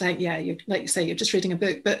people think, you like you say, you're just reading a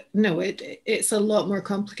book, but no, it's a lot more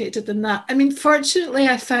complicated than that. I mean, fortunately,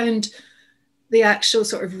 I found the actual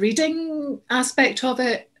sort of reading aspect of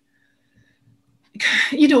it,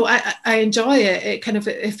 I enjoy it.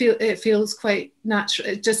 It feels quite natural.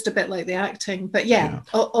 It's just a bit like the acting, but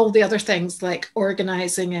all the other things like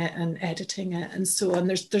organizing it and editing it and so on.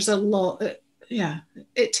 There's a lot.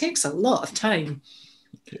 It takes a lot of time.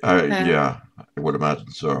 I would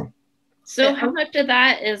imagine so. So how much of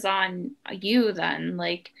that is on you then?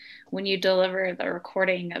 Like when you deliver the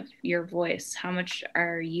recording of your voice, how much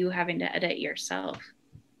are you having to edit yourself?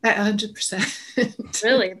 100%.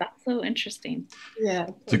 Really? That's so interesting. Yeah.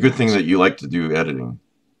 It's a good thing that you like to do editing.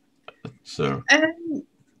 So.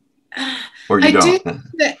 Or you don't.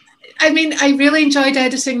 I mean, I really enjoyed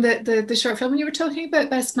editing the short film you were talking about,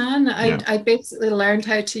 Best Man. I basically learned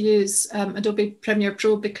how to use Adobe Premiere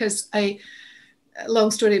Pro because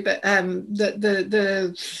long story, but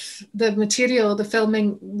the material, the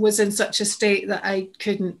filming was in such a state that I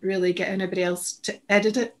couldn't really get anybody else to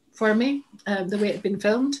edit it for me the way it had been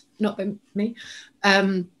filmed, not by me.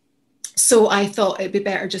 So I thought it'd be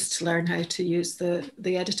better just to learn how to use the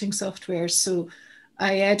editing software. So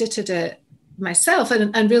I edited it myself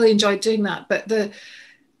and really enjoyed doing that. But the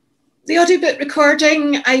audiobook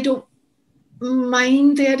recording, I don't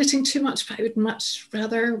mind the editing too much, but I would much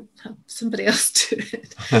rather have somebody else do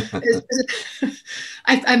it.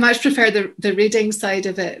 I much prefer the reading side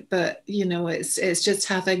of it, but you know, it's just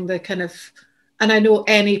having the kind of, and I know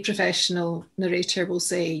any professional narrator will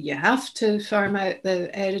say you have to farm out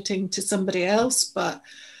the editing to somebody else, but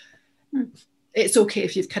it's okay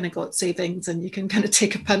if you've kind of got savings and you can kind of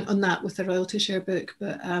take a punt on that with a royalty share book.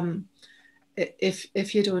 But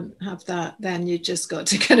if you don't have that, then you just got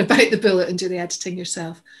to kind of bite the bullet and do the editing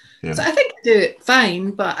yourself. Yeah. So I think I do it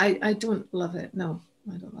fine, but I don't love it. No,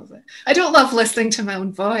 I don't love it. I don't love listening to my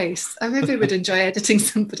own voice. I maybe would enjoy editing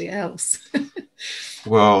somebody else.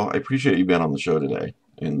 Well, I appreciate you being on the show today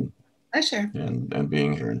and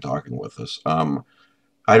being here and talking with us.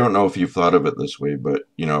 I don't know if you've thought of it this way, but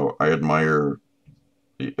you know, I admire.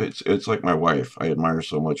 It's like my wife. I admire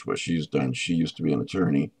so much what she's done. She used to be an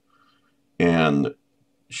attorney, and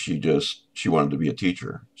she wanted to be a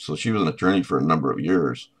teacher. So she was an attorney for a number of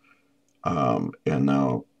years, and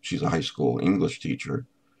now she's a high school English teacher.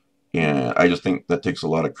 And I just think that takes a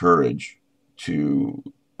lot of courage to,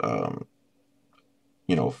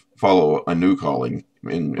 you know, follow a new calling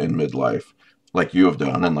in midlife, like you have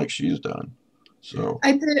done and like she's done. So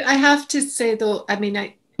I have to say though, I mean,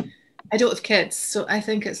 I don't have kids, so I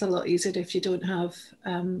think it's a lot easier if you don't have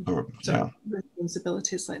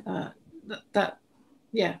responsibilities like that.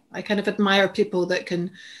 Yeah, I kind of admire people that can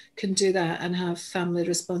do that and have family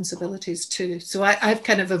responsibilities too. So I've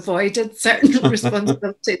kind of avoided certain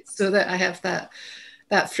responsibilities so that I have that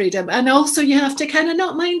freedom. And also you have to kind of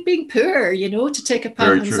not mind being poor, you know, to take a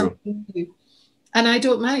punt on something new. And I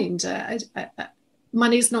don't mind.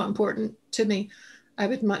 Money's not important to me. I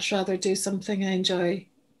would much rather do something I enjoy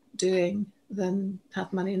doing than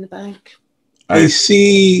have money in the bank. I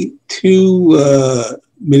see two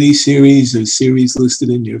mini-series or series listed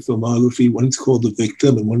in your filmography. One's called The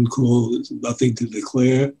Victim and one called Nothing to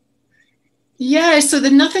Declare. Yeah, so the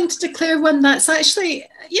Nothing to Declare one, that's actually,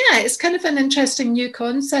 it's kind of an interesting new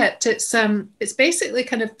concept. It's basically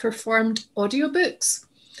kind of performed audiobooks.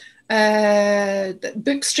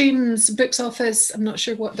 Bookstreams, Books Office, I'm not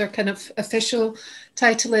sure what their kind of official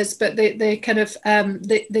title is, but they kind of,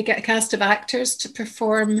 they get a cast of actors to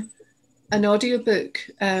perform an audiobook.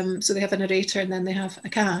 So they have a narrator and then they have a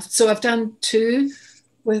cast. So I've done two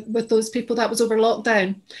with those people. That was over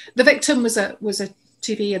lockdown. The Victim was a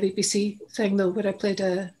TV, a BBC thing though, where I played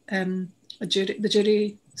the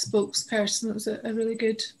jury spokesperson. It was a really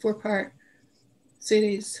good 4-part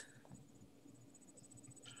series.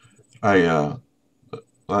 I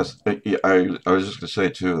was just going to say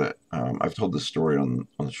too that I've told this story on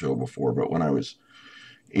the show before, but when I was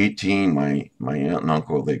 18, my aunt and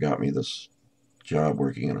uncle, they got me this job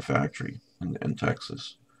working in a factory in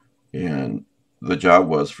Texas, and the job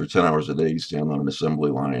was for 10 hours a day you stand on an assembly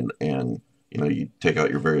line and you know you take out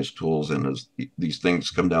your various tools, and as these things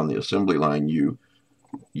come down the assembly line,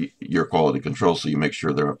 your quality control, so you make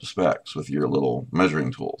sure they're up to specs with your little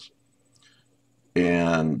measuring tools.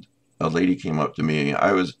 And a lady came up to me.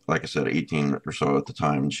 I was, like I said, 18 or so at the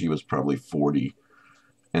time, and she was probably 40.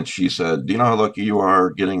 And she said, "Do you know how lucky you are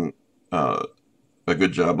getting a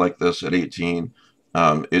good job like this at 18?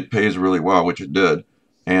 It pays really well," which it did.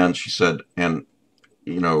 And she said, "And,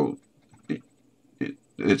 you know,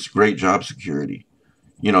 it's great job security."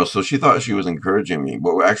 You know, so she thought she was encouraging me,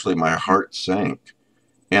 but actually my heart sank.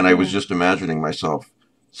 And I was just imagining myself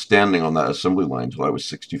standing on that assembly line until I was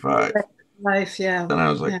 65. Life, yeah. And I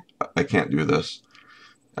was like, I can't do this.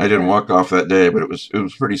 I didn't walk off that day, but it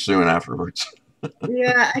was pretty soon afterwards.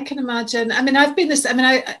 Yeah, I can imagine. I mean, I've been this. I mean,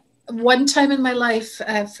 I one time in my life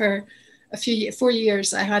for 4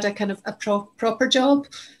 years, I had a kind of a proper job.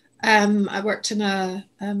 I worked in a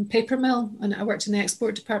paper mill, and I worked in the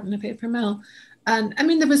export department of a paper mill. And I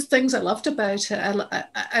mean, there was things I loved about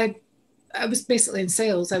it. I was basically in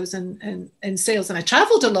sales. I was in sales, and I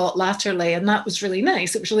traveled a lot latterly, and that was really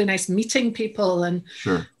nice. It was really nice meeting people and,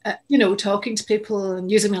 you know, talking to people and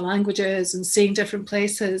using my languages and seeing different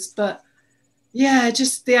places. But yeah,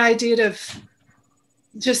 just the idea of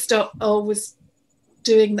just always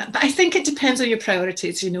doing that. But I think it depends on your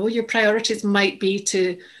priorities. You know, your priorities might be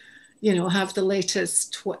to have the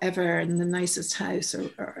latest whatever and the nicest house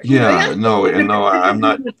or Yeah, no, and no, I'm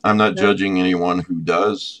not judging anyone who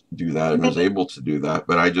does do that and is able to do that,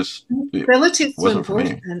 but ability is so wasn't for me.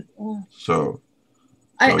 important. Yeah. So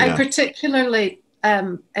I yeah. particularly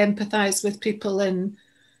empathize with people in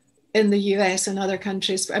the US and other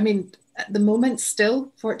countries. I mean, at the moment,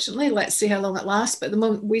 still, fortunately, let's see how long it lasts. But at the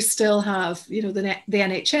moment, we still have, the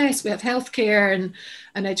NHS, we have healthcare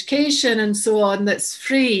and education and so on that's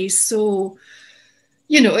free. So,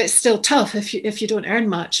 it's still tough if you don't earn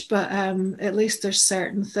much. But at least there's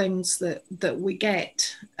certain things that we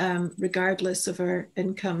get regardless of our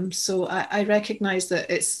income. So I recognize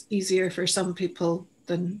that it's easier for some people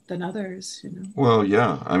than others. Well,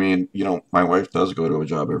 yeah. I mean, my wife does go to a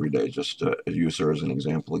job every day, just to use her as an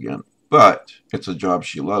example again. But it's a job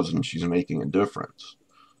she loves and she's making a difference.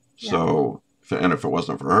 Yeah. So, and if it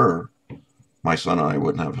wasn't for her, my son and I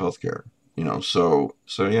wouldn't have health care, So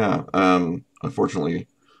yeah, unfortunately,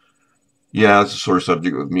 yeah, it's a sore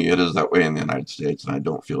subject with me. It is that way in the United States, and I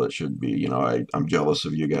don't feel it should be. I'm jealous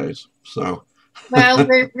of you guys. So. Well,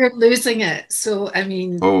 we're losing it. So, I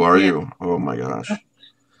mean. Oh, are you? Oh, my gosh.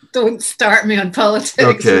 Don't start me on politics.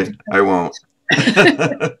 Okay, I won't.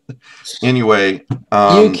 Anyway,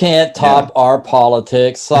 you can't top our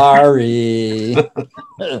politics. Sorry.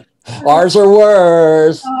 Ours are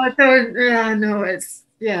worse. Oh, don't. Yeah, no,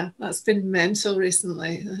 that's been mental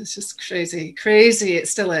recently. It's just crazy. It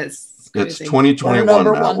still is. It's 2021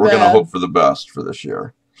 now. We're going to hope for the best for this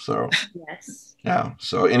year. So. Yes. Yeah.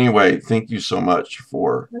 So anyway, thank you so much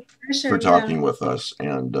for talking with us,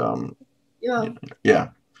 and yeah.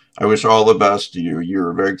 I wish all the best to you.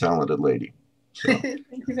 You're a very talented lady. So,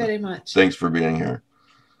 thank you very much. Thanks for being here.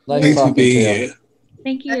 Nice talking to you.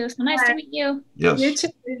 Thank you. So nice to meet you. Yes. You too.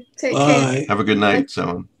 Take Bye. care. Have a good night,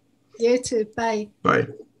 Seylan. You too. Bye. Bye.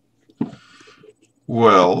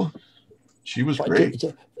 Well, she was great.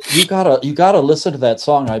 You gotta listen to that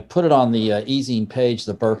song. I put it on the eZine page,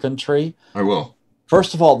 the Birkin Tree. I will.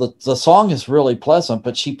 First of all, the song is really pleasant,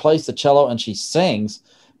 but she plays the cello and she sings,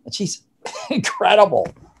 and she's incredible.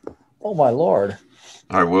 Oh my Lord.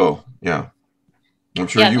 I will. Yeah. I'm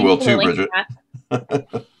sure you will too, Bridget.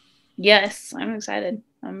 Yes, I'm excited.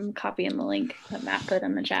 I'm copying the link that Matt put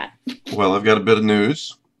in the chat. Well, I've got a bit of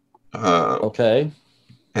news. Okay.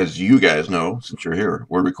 As you guys know, since you're here,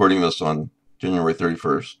 we're recording this on January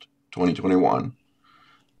 31st, 2021.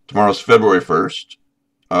 Tomorrow's February 1st.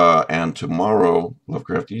 And tomorrow,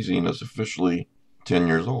 Lovecraft eZine is officially 10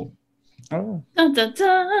 years old. Oh. Dun, dun,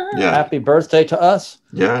 dun. Yeah. Happy birthday to us.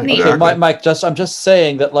 Yeah, Neat. exactly. Okay, Mike, I'm just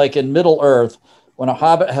saying that, like in Middle Earth, when a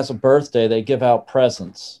hobbit has a birthday, they give out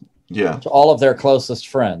presents Yeah. to all of their closest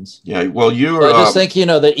friends. Yeah. Well, you So are. I just think,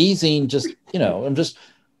 the eZine just, I'm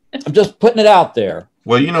just putting it out there.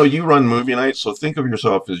 Well, you run movie nights, so think of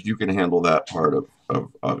yourself as you can handle that part of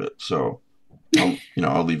it. So,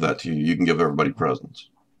 I'll leave that to you. You can give everybody presents.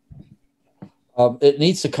 It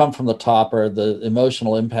needs to come from the top, or the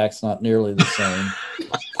emotional impact's not nearly the same.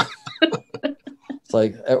 It's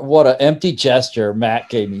like, what an empty gesture. Matt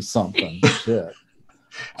gave me something. Shit.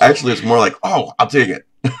 Actually, it's more like, oh, I'll take it.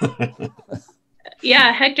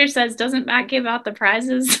 Yeah, Hector says, doesn't Matt give out the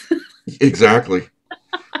prizes? Exactly.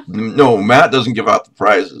 No, Matt doesn't give out the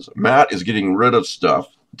prizes. Matt is getting rid of stuff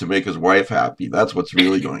to make his wife happy. That's what's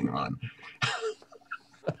really going on.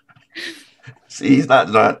 See, he's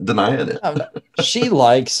not denying it. She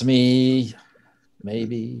likes me.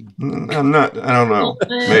 Maybe. I'm not. I don't know.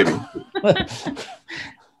 Maybe.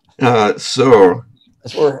 So.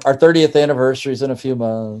 Our 30th anniversary is in a few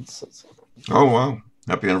months. Oh wow!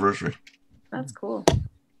 Happy anniversary. That's cool.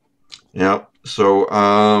 Yeah. So,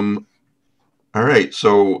 all right.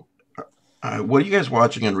 So, what are you guys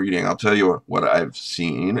watching and reading? I'll tell you what I've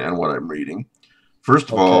seen and what I'm reading. First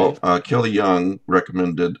of all, Kelly Young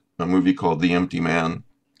recommended a movie called The Empty Man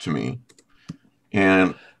to me,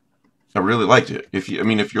 and I really liked it. If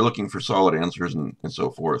you're looking for solid answers and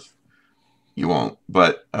so forth, you won't.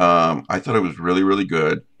 But I thought it was really, really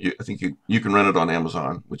good. I think you can rent it on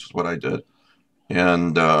Amazon, which is what I did.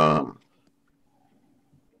 And I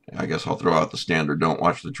guess I'll throw out the standard: don't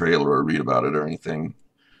watch the trailer or read about it or anything.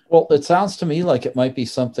 Well, it sounds to me like it might be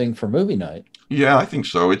something for movie night. Yeah, I think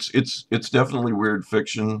so. It's definitely weird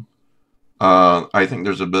fiction. I think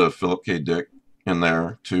there's a bit of Philip K. Dick in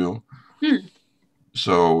there too.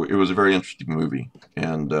 So it was a very interesting movie,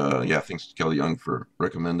 and thanks to Kelly Young for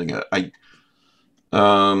recommending it.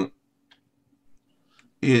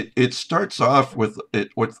 It starts off with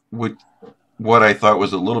what I thought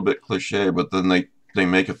was a little bit cliche, but then they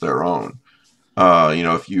make it their own.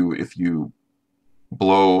 If you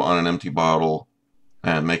blow on an empty bottle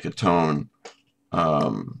and make a tone,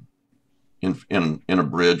 in a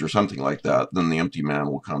bridge or something like that, then the empty man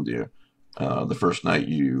will come to you. The first night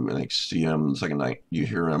you, I think, see him, the second night you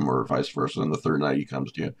hear him, or vice versa, and the third night he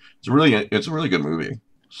comes to you. It's a really good movie.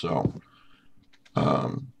 So,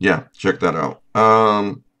 yeah, check that out.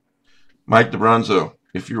 Mike DeBronzo,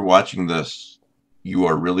 if you're watching this, you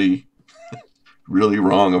are really, really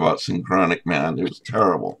wrong about Synchronic, man. It was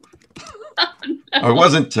terrible. No. It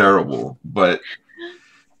wasn't terrible, but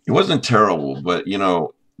you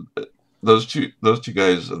know, those two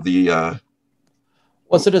guys, the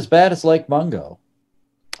Was it as bad as Lake Mungo?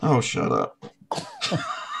 oh, shut up.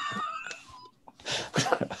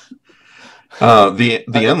 The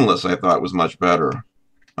Endless, I thought, was much better.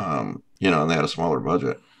 You know, and they had a smaller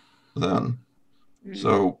budget then.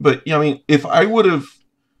 So, but yeah, I mean, if I would have,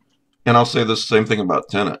 and I'll say the same thing about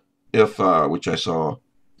Tenet, if which I saw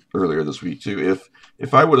earlier this week too,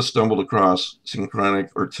 if I would have stumbled across Synchronic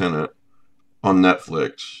or Tenet on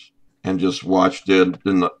Netflix and just watched it,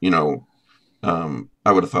 and you know,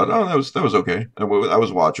 I would have thought, oh, that was okay, that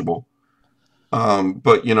was watchable.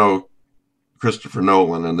 But you know, Christopher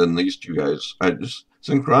Nolan and then these two guys,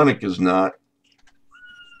 Synchronic is not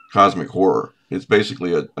cosmic horror. It's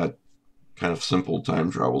basically a kind of simple time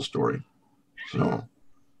travel story. So,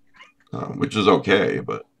 which is okay,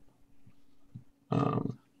 but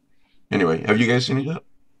anyway, have you guys seen it yet?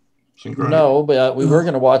 Synchronic? No, but we were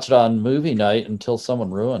going to watch it on movie night until someone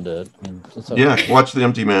ruined it. Yeah, watch The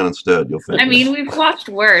Empty Man instead. You'll think. I mean, we've watched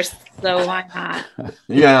worse, so why not?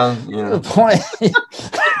 Yeah. The point.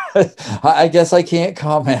 I guess I can't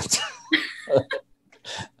comment.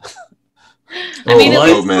 I mean, at Oh,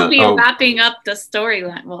 least man. we'll be Oh. wrapping up the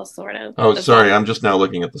storyline. Well, sort of. Oh, sorry. I'm just now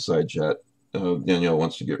looking at the side chat. Danielle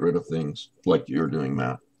wants to get rid of things like you're doing,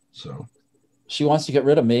 Matt. So She wants to get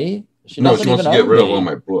rid of me? She wants to get rid of all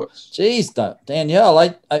my books. Jeez,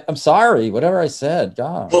 Danielle, I'm sorry. Whatever I said,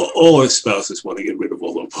 God. All our spouses want to get rid of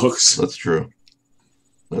all their books. That's true.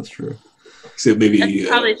 That's true. So maybe That's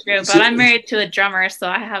probably true, but I'm married to a drummer, so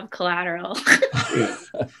I have collateral. Yeah.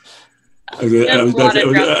 I was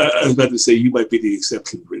about to say you might be the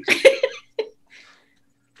exception, Bridget.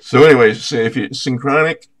 So anyway, say if you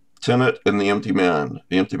Synchronic, Tenet, and The Empty Man.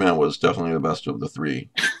 The Empty Man was definitely the best of the three.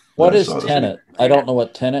 What is Tenet? I don't know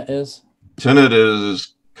what Tenet is. Tenet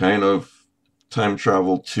is kind of time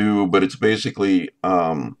travel too, but it's basically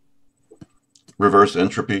reverse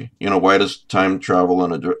entropy. You know, why does time travel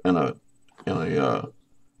in a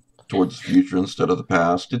towards the future instead of the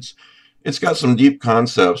past? It's got some deep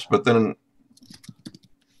concepts, but then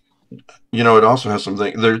you know it also has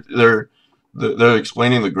something. They're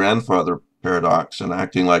explaining the grandfather paradox and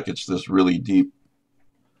acting like it's this really deep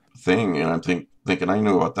thing, and I'm thinking I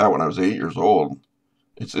knew about that when I was 8 years old.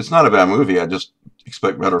 It's not a bad movie. I just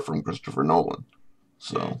expect better from Christopher Nolan.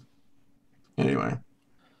 So anyway,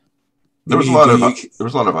 there was a lot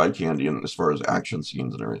of eye candy in as far as action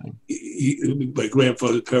scenes and everything. By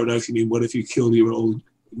grandfather paradox, you mean what if you killed your old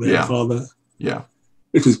grandfather? Yeah.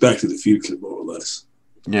 It was Back to the Future, more or less.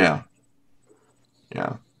 Yeah.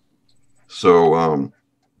 So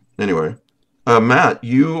anyway, Matt,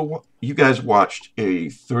 you guys watched a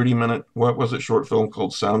 30-minute, what was it, short film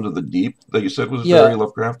called Sound of the Deep that you said was very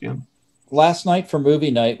Lovecraftian? Last night for movie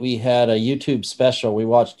night, we had a YouTube special. We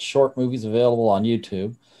watched short movies available on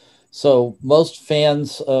YouTube. So most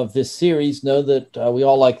fans of this series know that we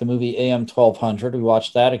all like the movie AM 1200. We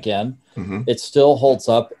watched that again. Mm-hmm. It still holds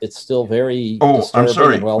up. It's still very I'm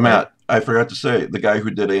sorry, Matt. I forgot to say, the guy who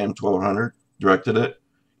did AM 1200, directed it,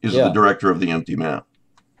 is the director of The Empty Man.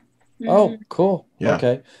 Oh, cool. Yeah.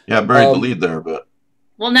 Okay. Yeah, buried the lead there, but...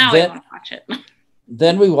 Well, now we want to watch it.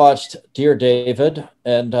 Then we watched Dear David,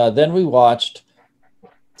 and then we watched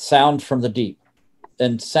Sound from the Deep.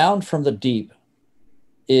 And Sound from the Deep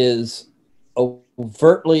is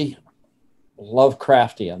overtly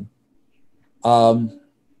Lovecraftian.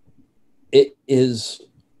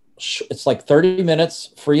 It's like 30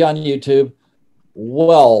 minutes, free on YouTube,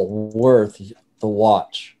 well worth the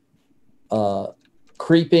watch.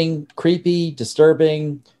 Creepy,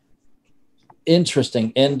 disturbing,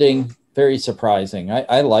 interesting ending, very surprising.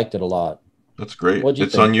 I liked it a lot. That's great.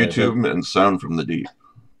 It's on YouTube, Bridget? And Sound from the Deep.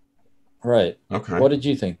 Right. Okay. What did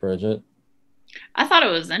you think, Bridget? I thought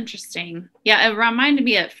it was interesting. Yeah, it reminded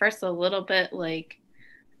me at first a little bit like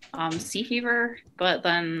Sea Fever, but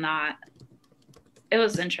then not. It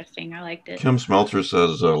was interesting. I liked it. Kim Smelter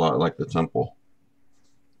says a lot like The Temple.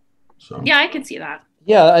 So yeah, I could see that.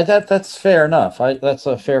 Yeah, that's fair enough. That's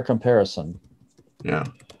a fair comparison. Yeah.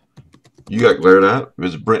 You got glared at?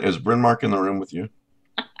 Is Bryn Mark in the room with you?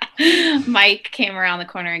 Mike came around the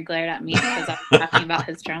corner and glared at me because I was talking about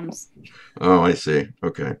his drums. Oh, I see.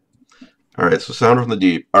 Okay. All right. So Sound from the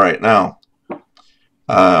Deep. All right. Now,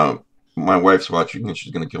 My wife's watching, and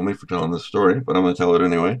she's going to kill me for telling this story, but I'm going to tell it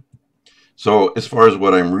anyway. So as far as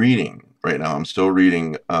what I'm reading right now, I'm still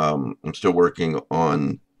reading, I'm still working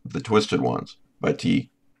on The Twisted Ones by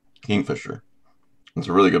T. Kingfisher. It's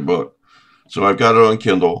a really good book. So I've got it on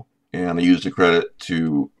Kindle, and I used a credit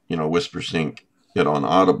to, Whisper Sync it on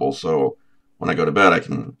Audible. So when I go to bed, I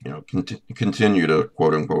can, continue to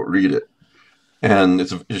quote unquote read it. And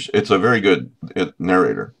it's a very good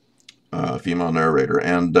narrator, female narrator.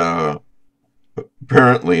 And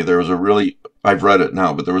apparently there was I've read it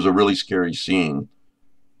now, but there was a really scary scene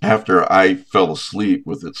after I fell asleep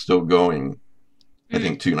with it still going, I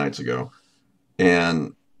think 2 nights ago,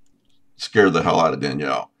 and scared the hell out of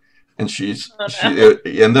Danielle. And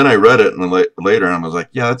and then I read it later, and I was like,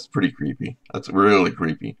 yeah, that's pretty creepy. That's really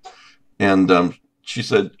creepy. And I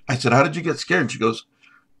said, how did you get scared? And she goes,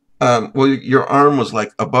 well, your arm was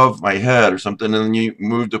like above my head or something, and then you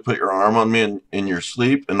moved to put your arm on me in your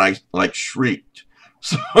sleep, and I like shrieked.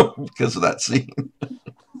 So because of that scene.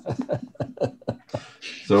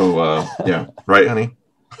 So yeah, right, honey.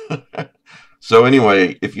 So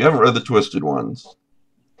anyway, if you haven't read The Twisted Ones,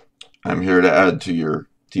 I'm here to add to your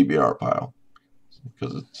TBR pile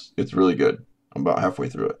because it's really good. I'm about halfway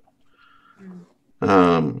through it. I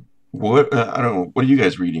don't know. What are you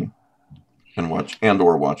guys reading and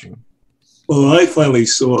or watching? Well, I finally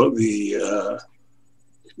saw the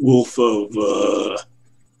Wolf of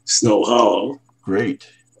Snow Hollow. Great.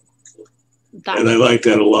 And I like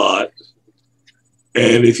that a lot.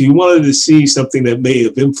 And if you wanted to see something that may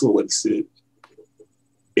have influenced it,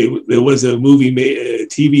 there was a TV movie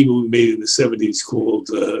made in the 70s called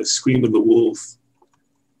Scream of the Wolf,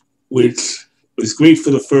 which was great for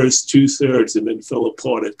the first 2/3 and then fell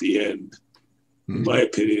apart at the end, in my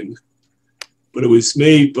opinion. But it was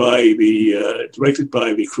made directed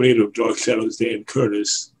by the creator of Dark Shadows, Dan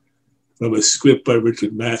Curtis, from a script by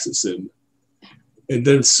Richard Matheson, and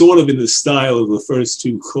then sort of in the style of the first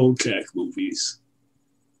 2 Kolchak movies.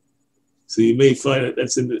 So you may find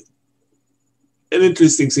that's an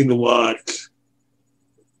interesting thing to watch.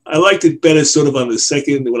 I liked it better sort of on the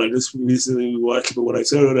second when I just recently watched it, but when I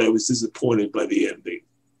saw it, I was disappointed by the ending.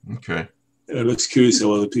 Okay. And I was curious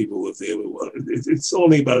how other people, if they ever wanted it. It's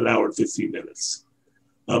only about an hour and 15 minutes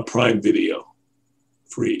on Prime Video,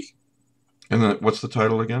 free. And then what's the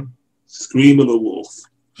title again? Scream of the Wolf.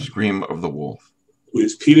 Scream of the Wolf.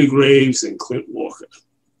 With Peter Graves and Clint Walker.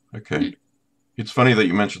 Okay. It's funny that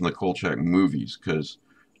you mentioned the Kolchak movies, because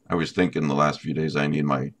I was thinking the last few days I need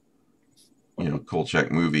my,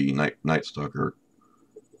 Kolchak movie Night Stalker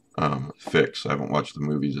fix. I haven't watched the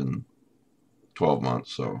movies in 12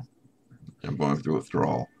 months, so I'm going through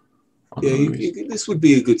withdrawal. This would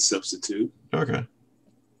be a good substitute. Okay.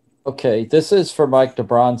 Okay, this is for Mike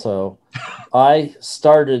DeBronzo. I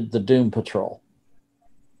started the Doom Patrol,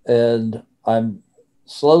 and I'm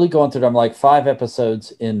slowly going through it. I'm like 5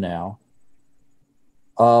 episodes in now.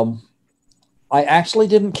 I actually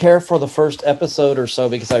didn't care for the first episode or so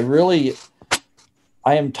because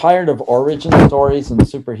I am tired of origin stories and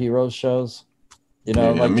superhero shows.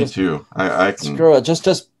 Me too. I can screw it. Just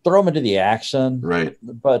throw them into the action. Right.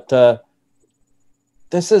 But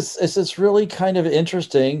this is really kind of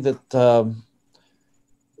interesting that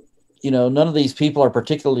none of these people are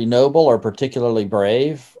particularly noble or particularly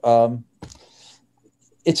brave.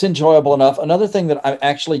 It's enjoyable enough. Another thing that I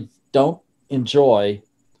actually don't enjoy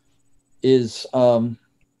is the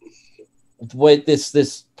way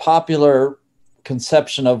this popular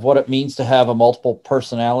conception of what it means to have a multiple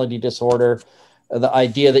personality disorder, the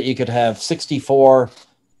idea that you could have 64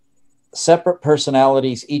 separate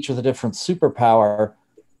personalities, each with a different superpower.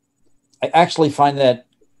 I actually find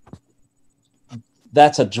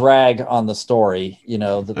that's a drag on the story,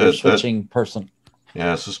 that they're switching person.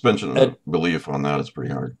 Yeah, suspension of belief on that is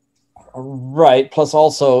pretty hard. Right. Plus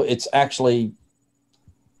also it's actually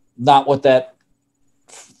not what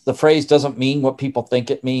the phrase doesn't mean what people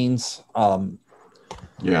think it means.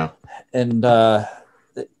 Yeah. And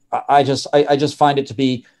I just find it'd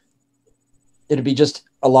be just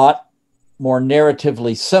a lot more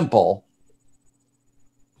narratively simple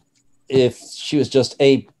if she was just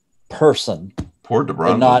a person. Poor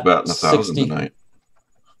DeBronzo's batting 1,000 tonight.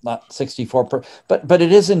 Not 64 but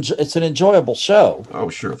it is it's an enjoyable show. Oh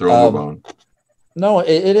sure, throw a bone. No,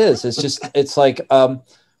 it is. It's just it's like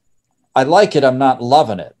I like it. I'm not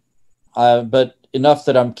loving it, but enough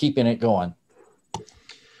that I'm keeping it going.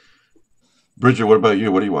 Bridget, what about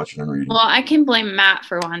you? What are you watching and reading? Well, I can blame Matt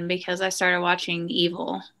for one because I started watching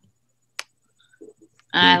Evil.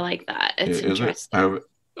 And I like that. It's interesting.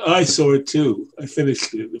 I saw it too. I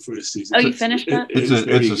finished it the first season. Oh, you finished that? It's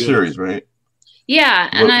a series, right? Yeah,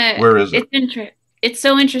 and where is it? It's it's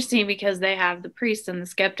so interesting because they have the priest and the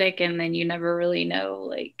skeptic, and then you never really know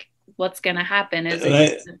like what's going to happen. Is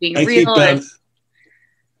it being real?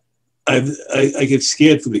 I get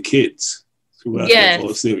scared for the kids throughout the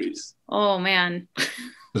whole series. Oh man.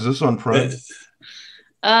 Is this on Prime?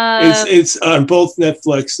 It's on both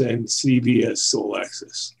Netflix and CBS All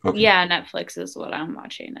Access. Okay. Yeah, Netflix is what I'm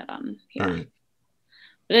watching it on. Yeah. All right.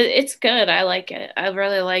 But it's good. I like it. I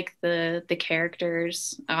really like the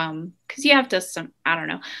characters. Because you have to I don't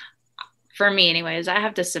know. For me, anyways, I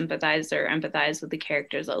have to sympathize or empathize with the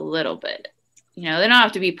characters a little bit. You know, they don't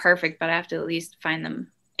have to be perfect, but I have to at least find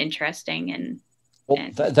them interesting and.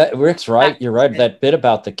 Well, that Rick's right. You're right. That bit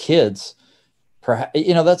about the kids, perhaps,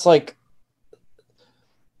 you know, that's like,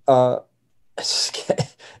 it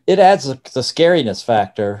adds the scariness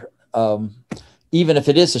factor. Even if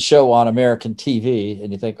it is a show on American TV,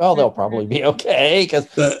 and you think, oh, they'll probably be okay because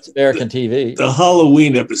it's American TV. The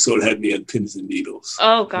Halloween episode had me on pins and needles.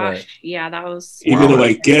 Oh gosh, right. Yeah, that was. Even though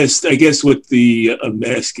I guess what the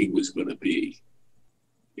unmasking was going to be.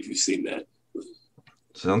 If you've seen that.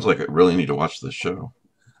 Sounds like I really need to watch this show.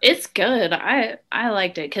 It's good. I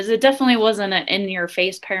liked it because it definitely wasn't an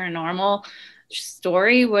in-your-face paranormal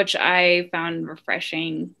story, which I found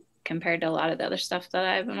refreshing compared to a lot of the other stuff that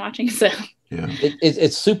I've been watching. So yeah,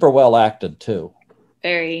 it's super well acted too.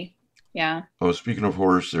 Very, yeah. Oh, speaking of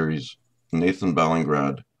horror series, Nathan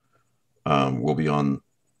Ballingrad will be on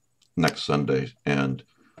next Sunday, and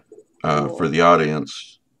cool. For the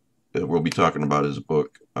audience, we'll be talking about his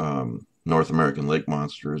book, North American Lake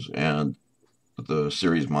Monsters, and the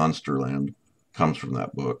series Monsterland comes from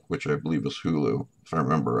that book, which I believe is Hulu, if I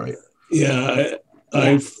remember right. Yeah,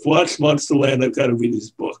 I've watched Monsterland. I've got to read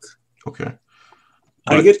his book. Okay.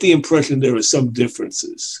 I get the impression there are some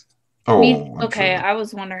differences. Oh, okay. Sure. I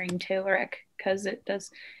was wondering too, Rick, because it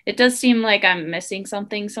does seem like I'm missing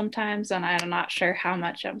something sometimes, and I'm not sure how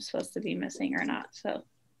much I'm supposed to be missing or not. So.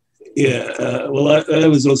 Yeah, I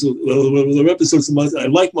was also there were episodes of I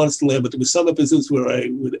like Monsterland, but there were some episodes where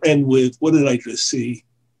I would end with, what did I just see?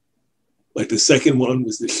 Like the second one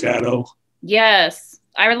was The Shadow. Yes,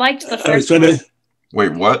 I liked the first one.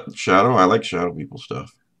 Wait, what? Shadow? I like Shadow people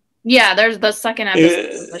stuff. Yeah, there's the second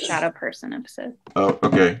episode, the Shadow Person episode. Oh,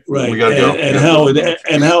 okay. Right. We gotta go.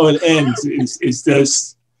 And how it ends is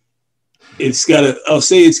just. It's got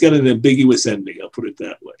an ambiguous ending. I'll put it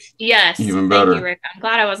that way. Yes. Even better. Thank you, Rick. I'm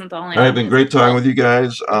glad I wasn't the only one. It's been great talking with you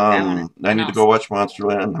guys. I need to go watch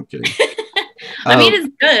Monsterland. I'm kidding. I mean,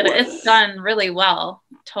 it's good. It's done really well.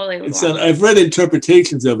 Totally. I've read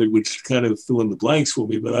interpretations of it, which kind of fill in the blanks for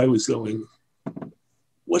me, but I was going,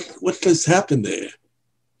 what does happen there?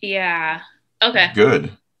 Yeah. Okay.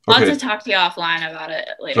 Good. I'll have to talk to you offline about it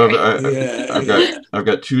later. So I've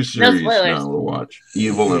got two series now to watch: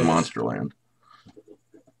 Evil and Monsterland.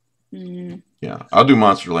 Mm. Yeah, I'll do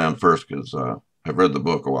Monsterland first because I've read the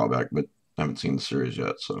book a while back, but I haven't seen the series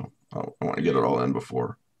yet, so I want to get it all in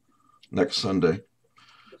before next Sunday.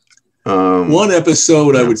 One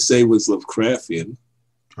episode I would say was Lovecraftian.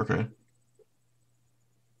 Okay.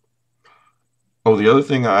 Oh, the other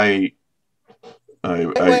thing wait.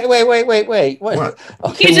 What?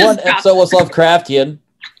 Okay, one episode was Lovecraftian.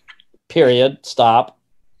 Period. Stop.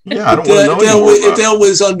 Yeah, I don't want to know It dealt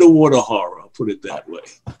with underwater horror. I'll put it that way.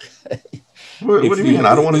 Okay. What do you mean?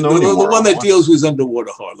 I don't want to know anymore. The one that deals with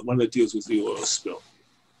underwater horror. The one that deals with the oil spill.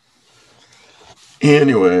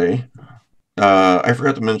 Anyway, I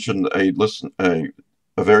forgot to mention a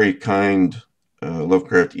very kind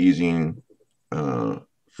Lovecraft eZine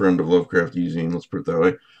friend of Lovecraft eZine. Let's put it that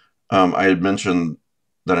way. I had mentioned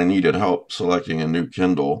that I needed help selecting a new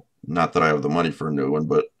Kindle. Not that I have the money for a new one,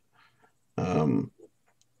 but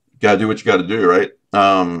gotta do what you gotta do, right?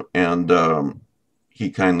 And he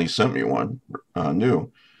kindly sent me one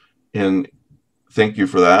new, and thank you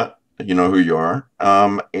for that. You know who you are.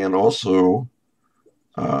 And also,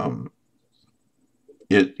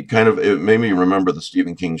 it made me remember the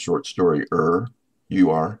Stephen King short story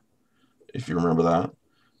You Are, if you remember that.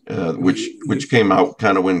 Which came out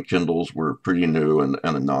kind of when Kindles were pretty new and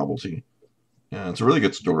a novelty. Yeah, it's a really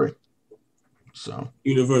good story. So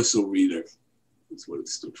Universal Reader is what it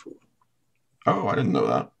stood for. Oh, I didn't know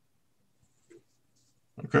that.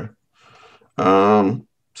 Okay.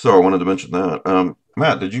 So I wanted to mention that.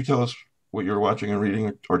 Matt, did you tell us what you were watching and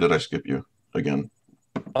reading, or did I skip you again?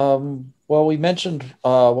 Well, we mentioned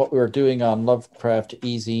what we were doing on Lovecraft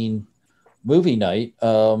eZine movie night.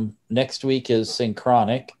 Next week is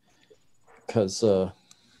Synchronic. Because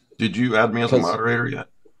did you add me as a moderator yet?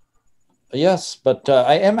 Yes, but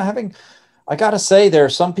I gotta say, there are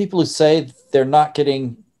some people who say they're not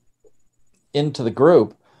getting into the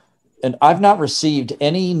group, And I've not received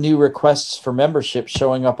any new requests for membership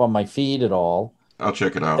showing up on my feed at all. I'll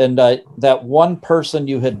check it out. And that one person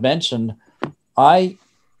you had mentioned, I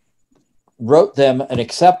wrote them an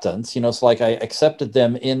acceptance, it's like I accepted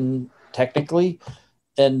them in technically,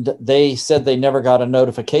 and they said they never got a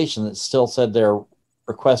notification that still said their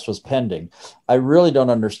request was pending. I really don't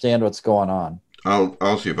understand what's going on.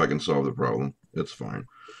 I'll see if I can solve the problem. It's fine.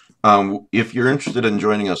 If you're interested in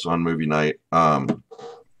joining us on movie night,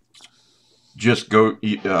 just go.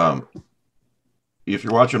 If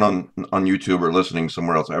you're watching on YouTube or listening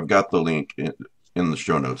somewhere else, I've got the link in the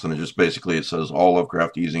show notes, and it says all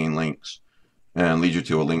Lovecraft eZine links, and leads you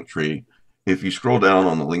to a link tree. If you scroll down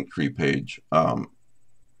on the link tree page,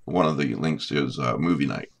 one of the links is movie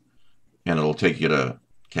night, and it'll take you to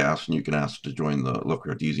cast, and you can ask to join the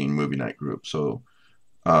Lovecraft eZine movie night group. So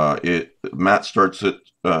Matt starts it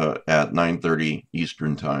at 9:30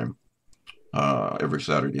 Eastern time every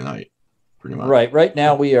Saturday night. Pretty much. Right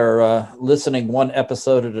now we are listening one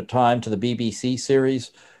episode at a time to the BBC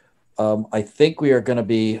series. I think we are going to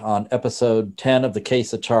be on episode 10 of The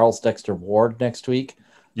Case of Charles Dexter Ward next week.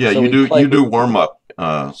 Yeah, so you do warm up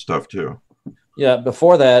stuff too. Yeah,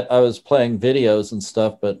 before that I was playing videos and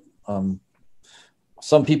stuff, but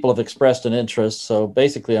some people have expressed an interest, so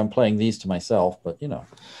basically I'm playing these to myself, but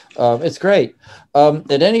it's great.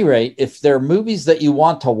 At any rate, if there are movies that you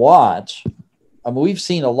want to watch, we've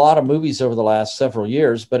seen a lot of movies over the last several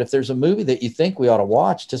years, but if there's a movie that you think we ought to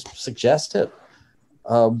watch, just suggest it.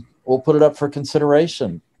 We'll put it up for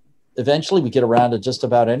consideration. Eventually we get around to just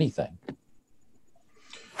about anything.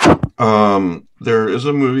 There is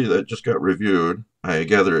a movie that just got reviewed. I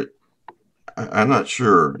gather it. I'm not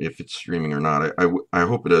sure if it's streaming or not. I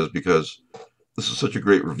hope it is, because this is such a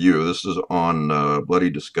great review. This is on Bloody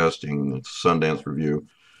Disgusting. It's a Sundance review.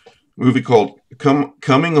 Movie called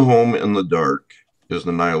Coming Home in the Dark is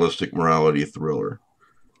the nihilistic morality thriller.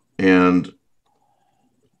 And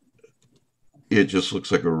it just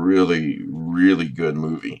looks like a really, really good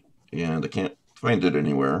movie. And I can't find it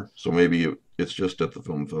anywhere. So maybe it's just at the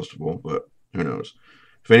film festival, but who knows.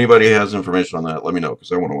 If anybody has information on that, let me know,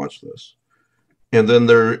 because I want to watch this. And then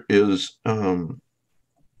there is, who's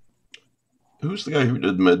the guy who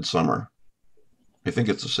did Midsummer? I think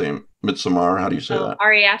it's the same. Midsommar, how do you say that?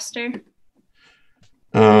 Ari Aster.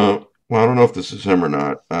 Well, I don't know if this is him or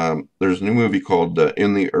not. There's a new movie called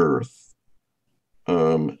In the Earth.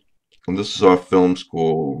 And this is off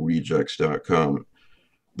filmschoolrejects.com.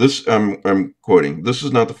 This, I'm quoting, "This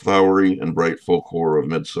is not the flowery and bright folk horror of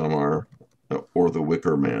Midsommar or The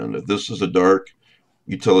Wicker Man. This is a dark,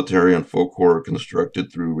 utilitarian folk horror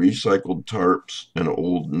constructed through recycled tarps and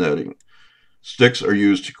old netting. Sticks are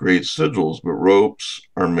used to create sigils, but ropes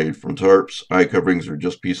are made from tarps. Eye coverings are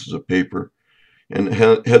just pieces of paper, and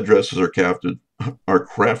headdresses are crafted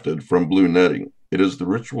from blue netting. It is the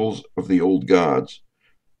rituals of the old gods,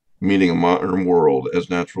 meaning a modern world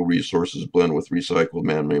as natural resources blend with recycled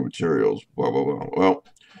man-made materials." Blah blah blah. Well,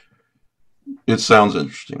 it sounds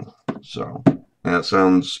interesting. So, and it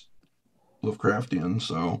sounds Lovecraftian.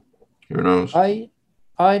 So, who knows? I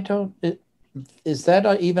don't. Is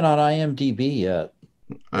that even on IMDb yet?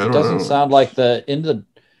 I don't know. It doesn't sound like in the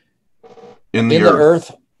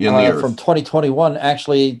Earth from 2021.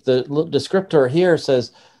 Actually, the descriptor here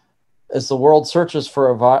says, as the world searches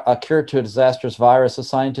for a cure to a disastrous virus, a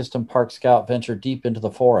scientist and park scout venture deep into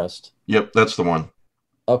the forest. Yep, that's the one.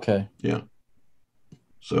 Okay. Yeah.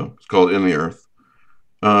 So it's called In the Earth.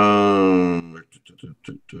 And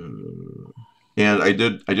I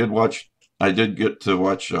did get to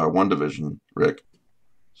watch WandaVision, Rick.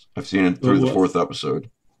 I've seen it through the 4th episode.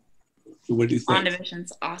 What do you think?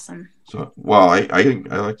 WandaVision's awesome. So, well, I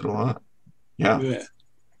liked it a lot. Yeah.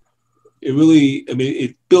 It really,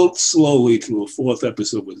 it built slowly to a 4th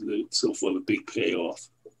episode with so far the big payoff.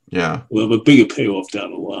 Yeah. We'll have a bigger payoff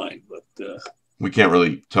down the line, but we can't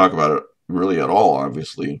really talk about it really at all,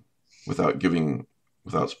 obviously, without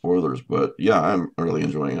spoilers. But yeah, I'm really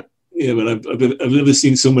enjoying it. Yeah, but I've never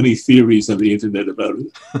seen so many theories on the internet about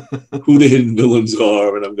who the hidden villains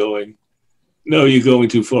are, and I'm going, no, you're going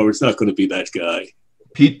too far. It's not going to be that guy.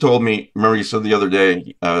 Pete told me, remember he said the other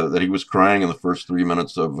day that he was crying in the first 3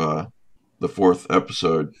 minutes of the 4th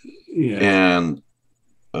episode. Yeah. And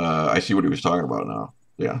I see what he was talking about now.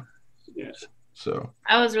 Yeah. Yeah. So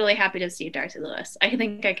I was really happy to see Darcy Lewis. I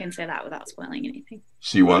think I can say that without spoiling anything.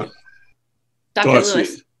 See what? Dr.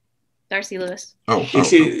 Lewis. Darcy Lewis. Oh.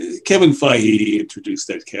 Kevin Feige introduced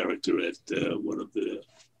that character at one of the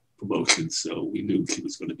promotions, so we knew he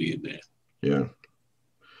was going to be in there. Yeah.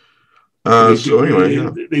 So anyway,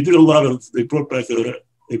 they did a lot of. They brought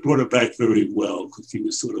it back very well, because he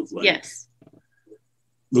was sort of like. Yes.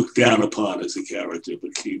 looked down upon as a character,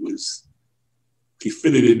 but he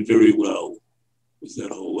fitted in very well with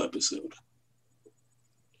that whole episode.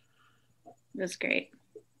 That's great.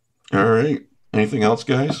 All right. Anything else,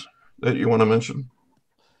 guys, that you want to mention?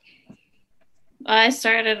 I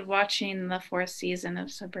started watching the 4th season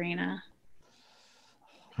of Sabrina.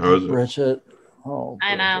 How is it? Bridget. Oh,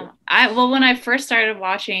 I know. When I first started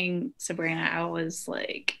watching Sabrina, I was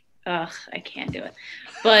like, ugh, I can't do it.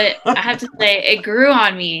 But I have to say, it grew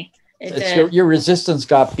on me. Your resistance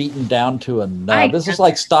got beaten down to a nub. This is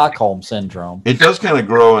like Stockholm syndrome. It does kind of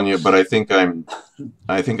grow on you, but I think I'm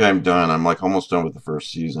done. I'm like almost done with the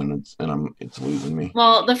first season, it's losing me.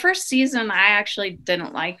 Well, the first season I actually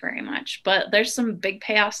didn't like very much, but there's some big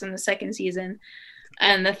payoffs in the second season,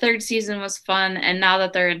 and the 3rd season was fun. And now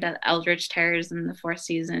that they're into Eldritch Terrors in the 4th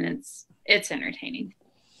season, it's entertaining.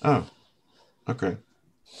 Oh, okay.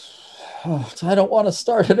 Oh, I don't want to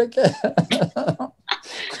start it again.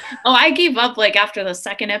 Oh, I gave up like after the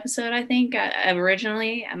 2nd episode, I think,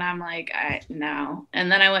 originally, and I'm like, no.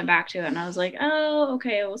 And then I went back to it, and I was like, oh,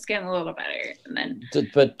 okay, it was getting a little better. And then,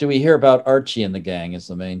 but do we hear about Archie and the gang? Is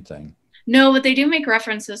the main thing? No, but they do make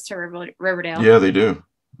references to Riverdale. Yeah, they do.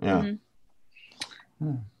 Yeah.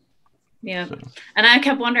 Mm-hmm. Yeah, so. And I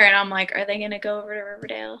kept wondering, I'm like, are they going to go over to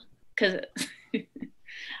Riverdale? Because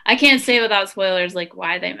I can't say without spoilers like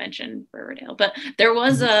why they mentioned Riverdale, but there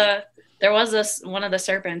was one of the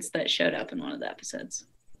serpents that showed up in one of the episodes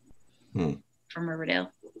from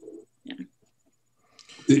Riverdale. Yeah.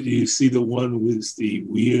 Did you see the one with the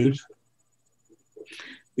weird?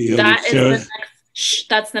 That's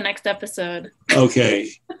the next episode. Okay.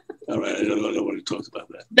 All right. I don't want to talk about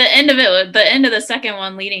that. The end of the 2nd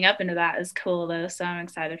one leading up into that is cool though, so I'm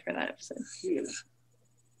excited for that episode. Yeah.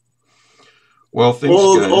 Well,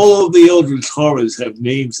 all of the Eldritch horrors have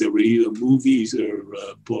names that were either movies or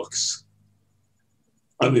books.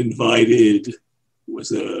 Uninvited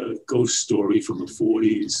was a ghost story from the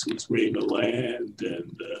 40s with Ray Milland,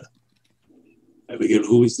 and I forget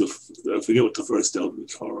what the first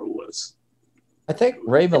Eldritch horror was. I think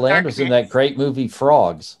Ray Milland was in that great movie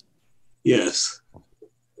Frogs. Yes.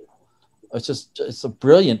 It's a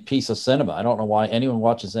brilliant piece of cinema. I don't know why anyone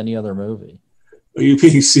watches any other movie. Are you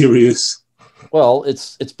being serious? Well,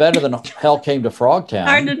 it's better than Hell Came to Frogtown.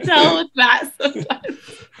 Hard to tell with that sometimes.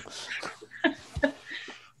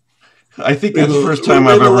 I think that's the first time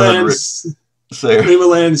I've ever heard Rick say Ray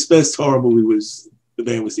Milland's best horror movie was The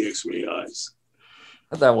Man with the X-Ray Eyes.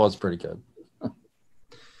 That was pretty good.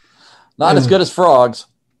 Not as good as Frogs.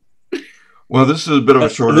 Well, this is a bit of a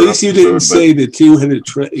shorter At least you didn't say the two-headed,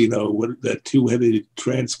 that two-headed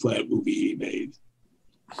transplant movie he made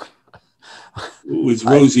with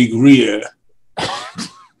Rosie Greer.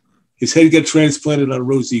 His head got transplanted on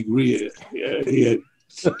Rosie Greer. Yeah, he had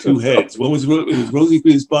 2 heads. One was Rosie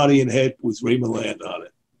Greer's body, and head was Ray Milland on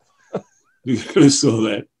it. You saw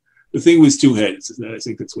that. The thing was 2 heads. I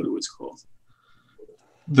think that's what it was called.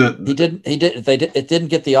 It didn't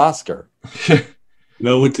get the Oscar.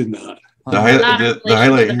 No, it did not. The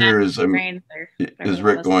highlight here is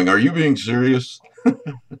Rick going, "Are you being serious?"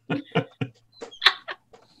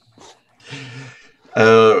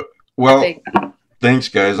 Well, thanks,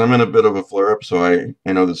 guys. I'm in a bit of a flare up, so I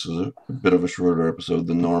know this is a bit of a shorter episode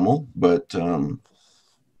than normal, but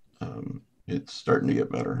it's starting to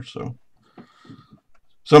get better. So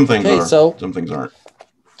some things some things aren't.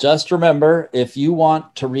 Just remember, if you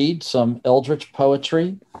want to read some Eldritch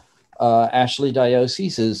poetry, Ashley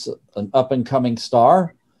Diocese is an up-and-coming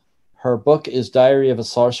star. Her book is Diary of a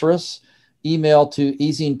Sorceress. Email to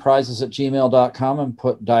ezineprizes@gmail.com and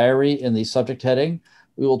put diary in the subject heading.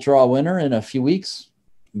 We will draw a winner in a few weeks.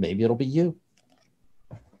 Maybe it'll be you.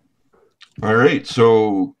 All right.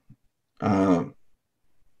 So to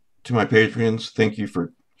my Patreons, thank you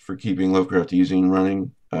for keeping Lovecraft eZine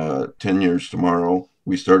running. 10 years tomorrow.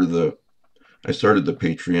 I started the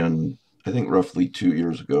Patreon, I think roughly 2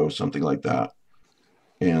 years ago, something like that.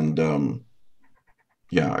 And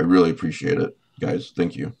yeah, I really appreciate it, guys.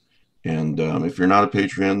 Thank you. And if you're not a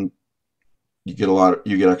Patreon, you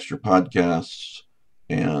get extra podcasts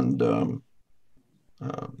and a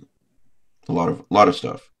lot of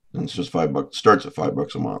stuff. And it's just $5. Starts at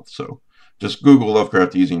 $5 a month. So just Google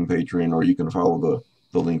Lovecraft eZine Patreon, or you can follow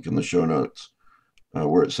the link in the show notes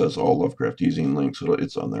where it says all Lovecraft eZine links.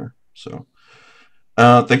 It's on there. So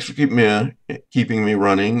thanks for keeping me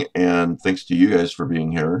running, and thanks to you guys for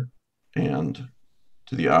being here, and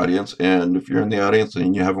to the audience. And if you're in the audience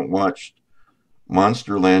and you haven't watched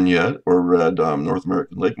Monsterland yet or read North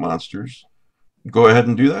American Lake Monsters, go ahead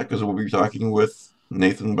and do that, because we'll be talking with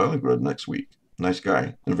Nathan Belligrud next week. Nice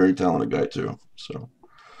guy, and a very talented guy too. So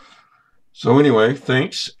So anyway,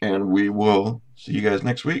 thanks, and we will see you guys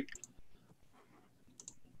next week.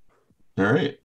 All right.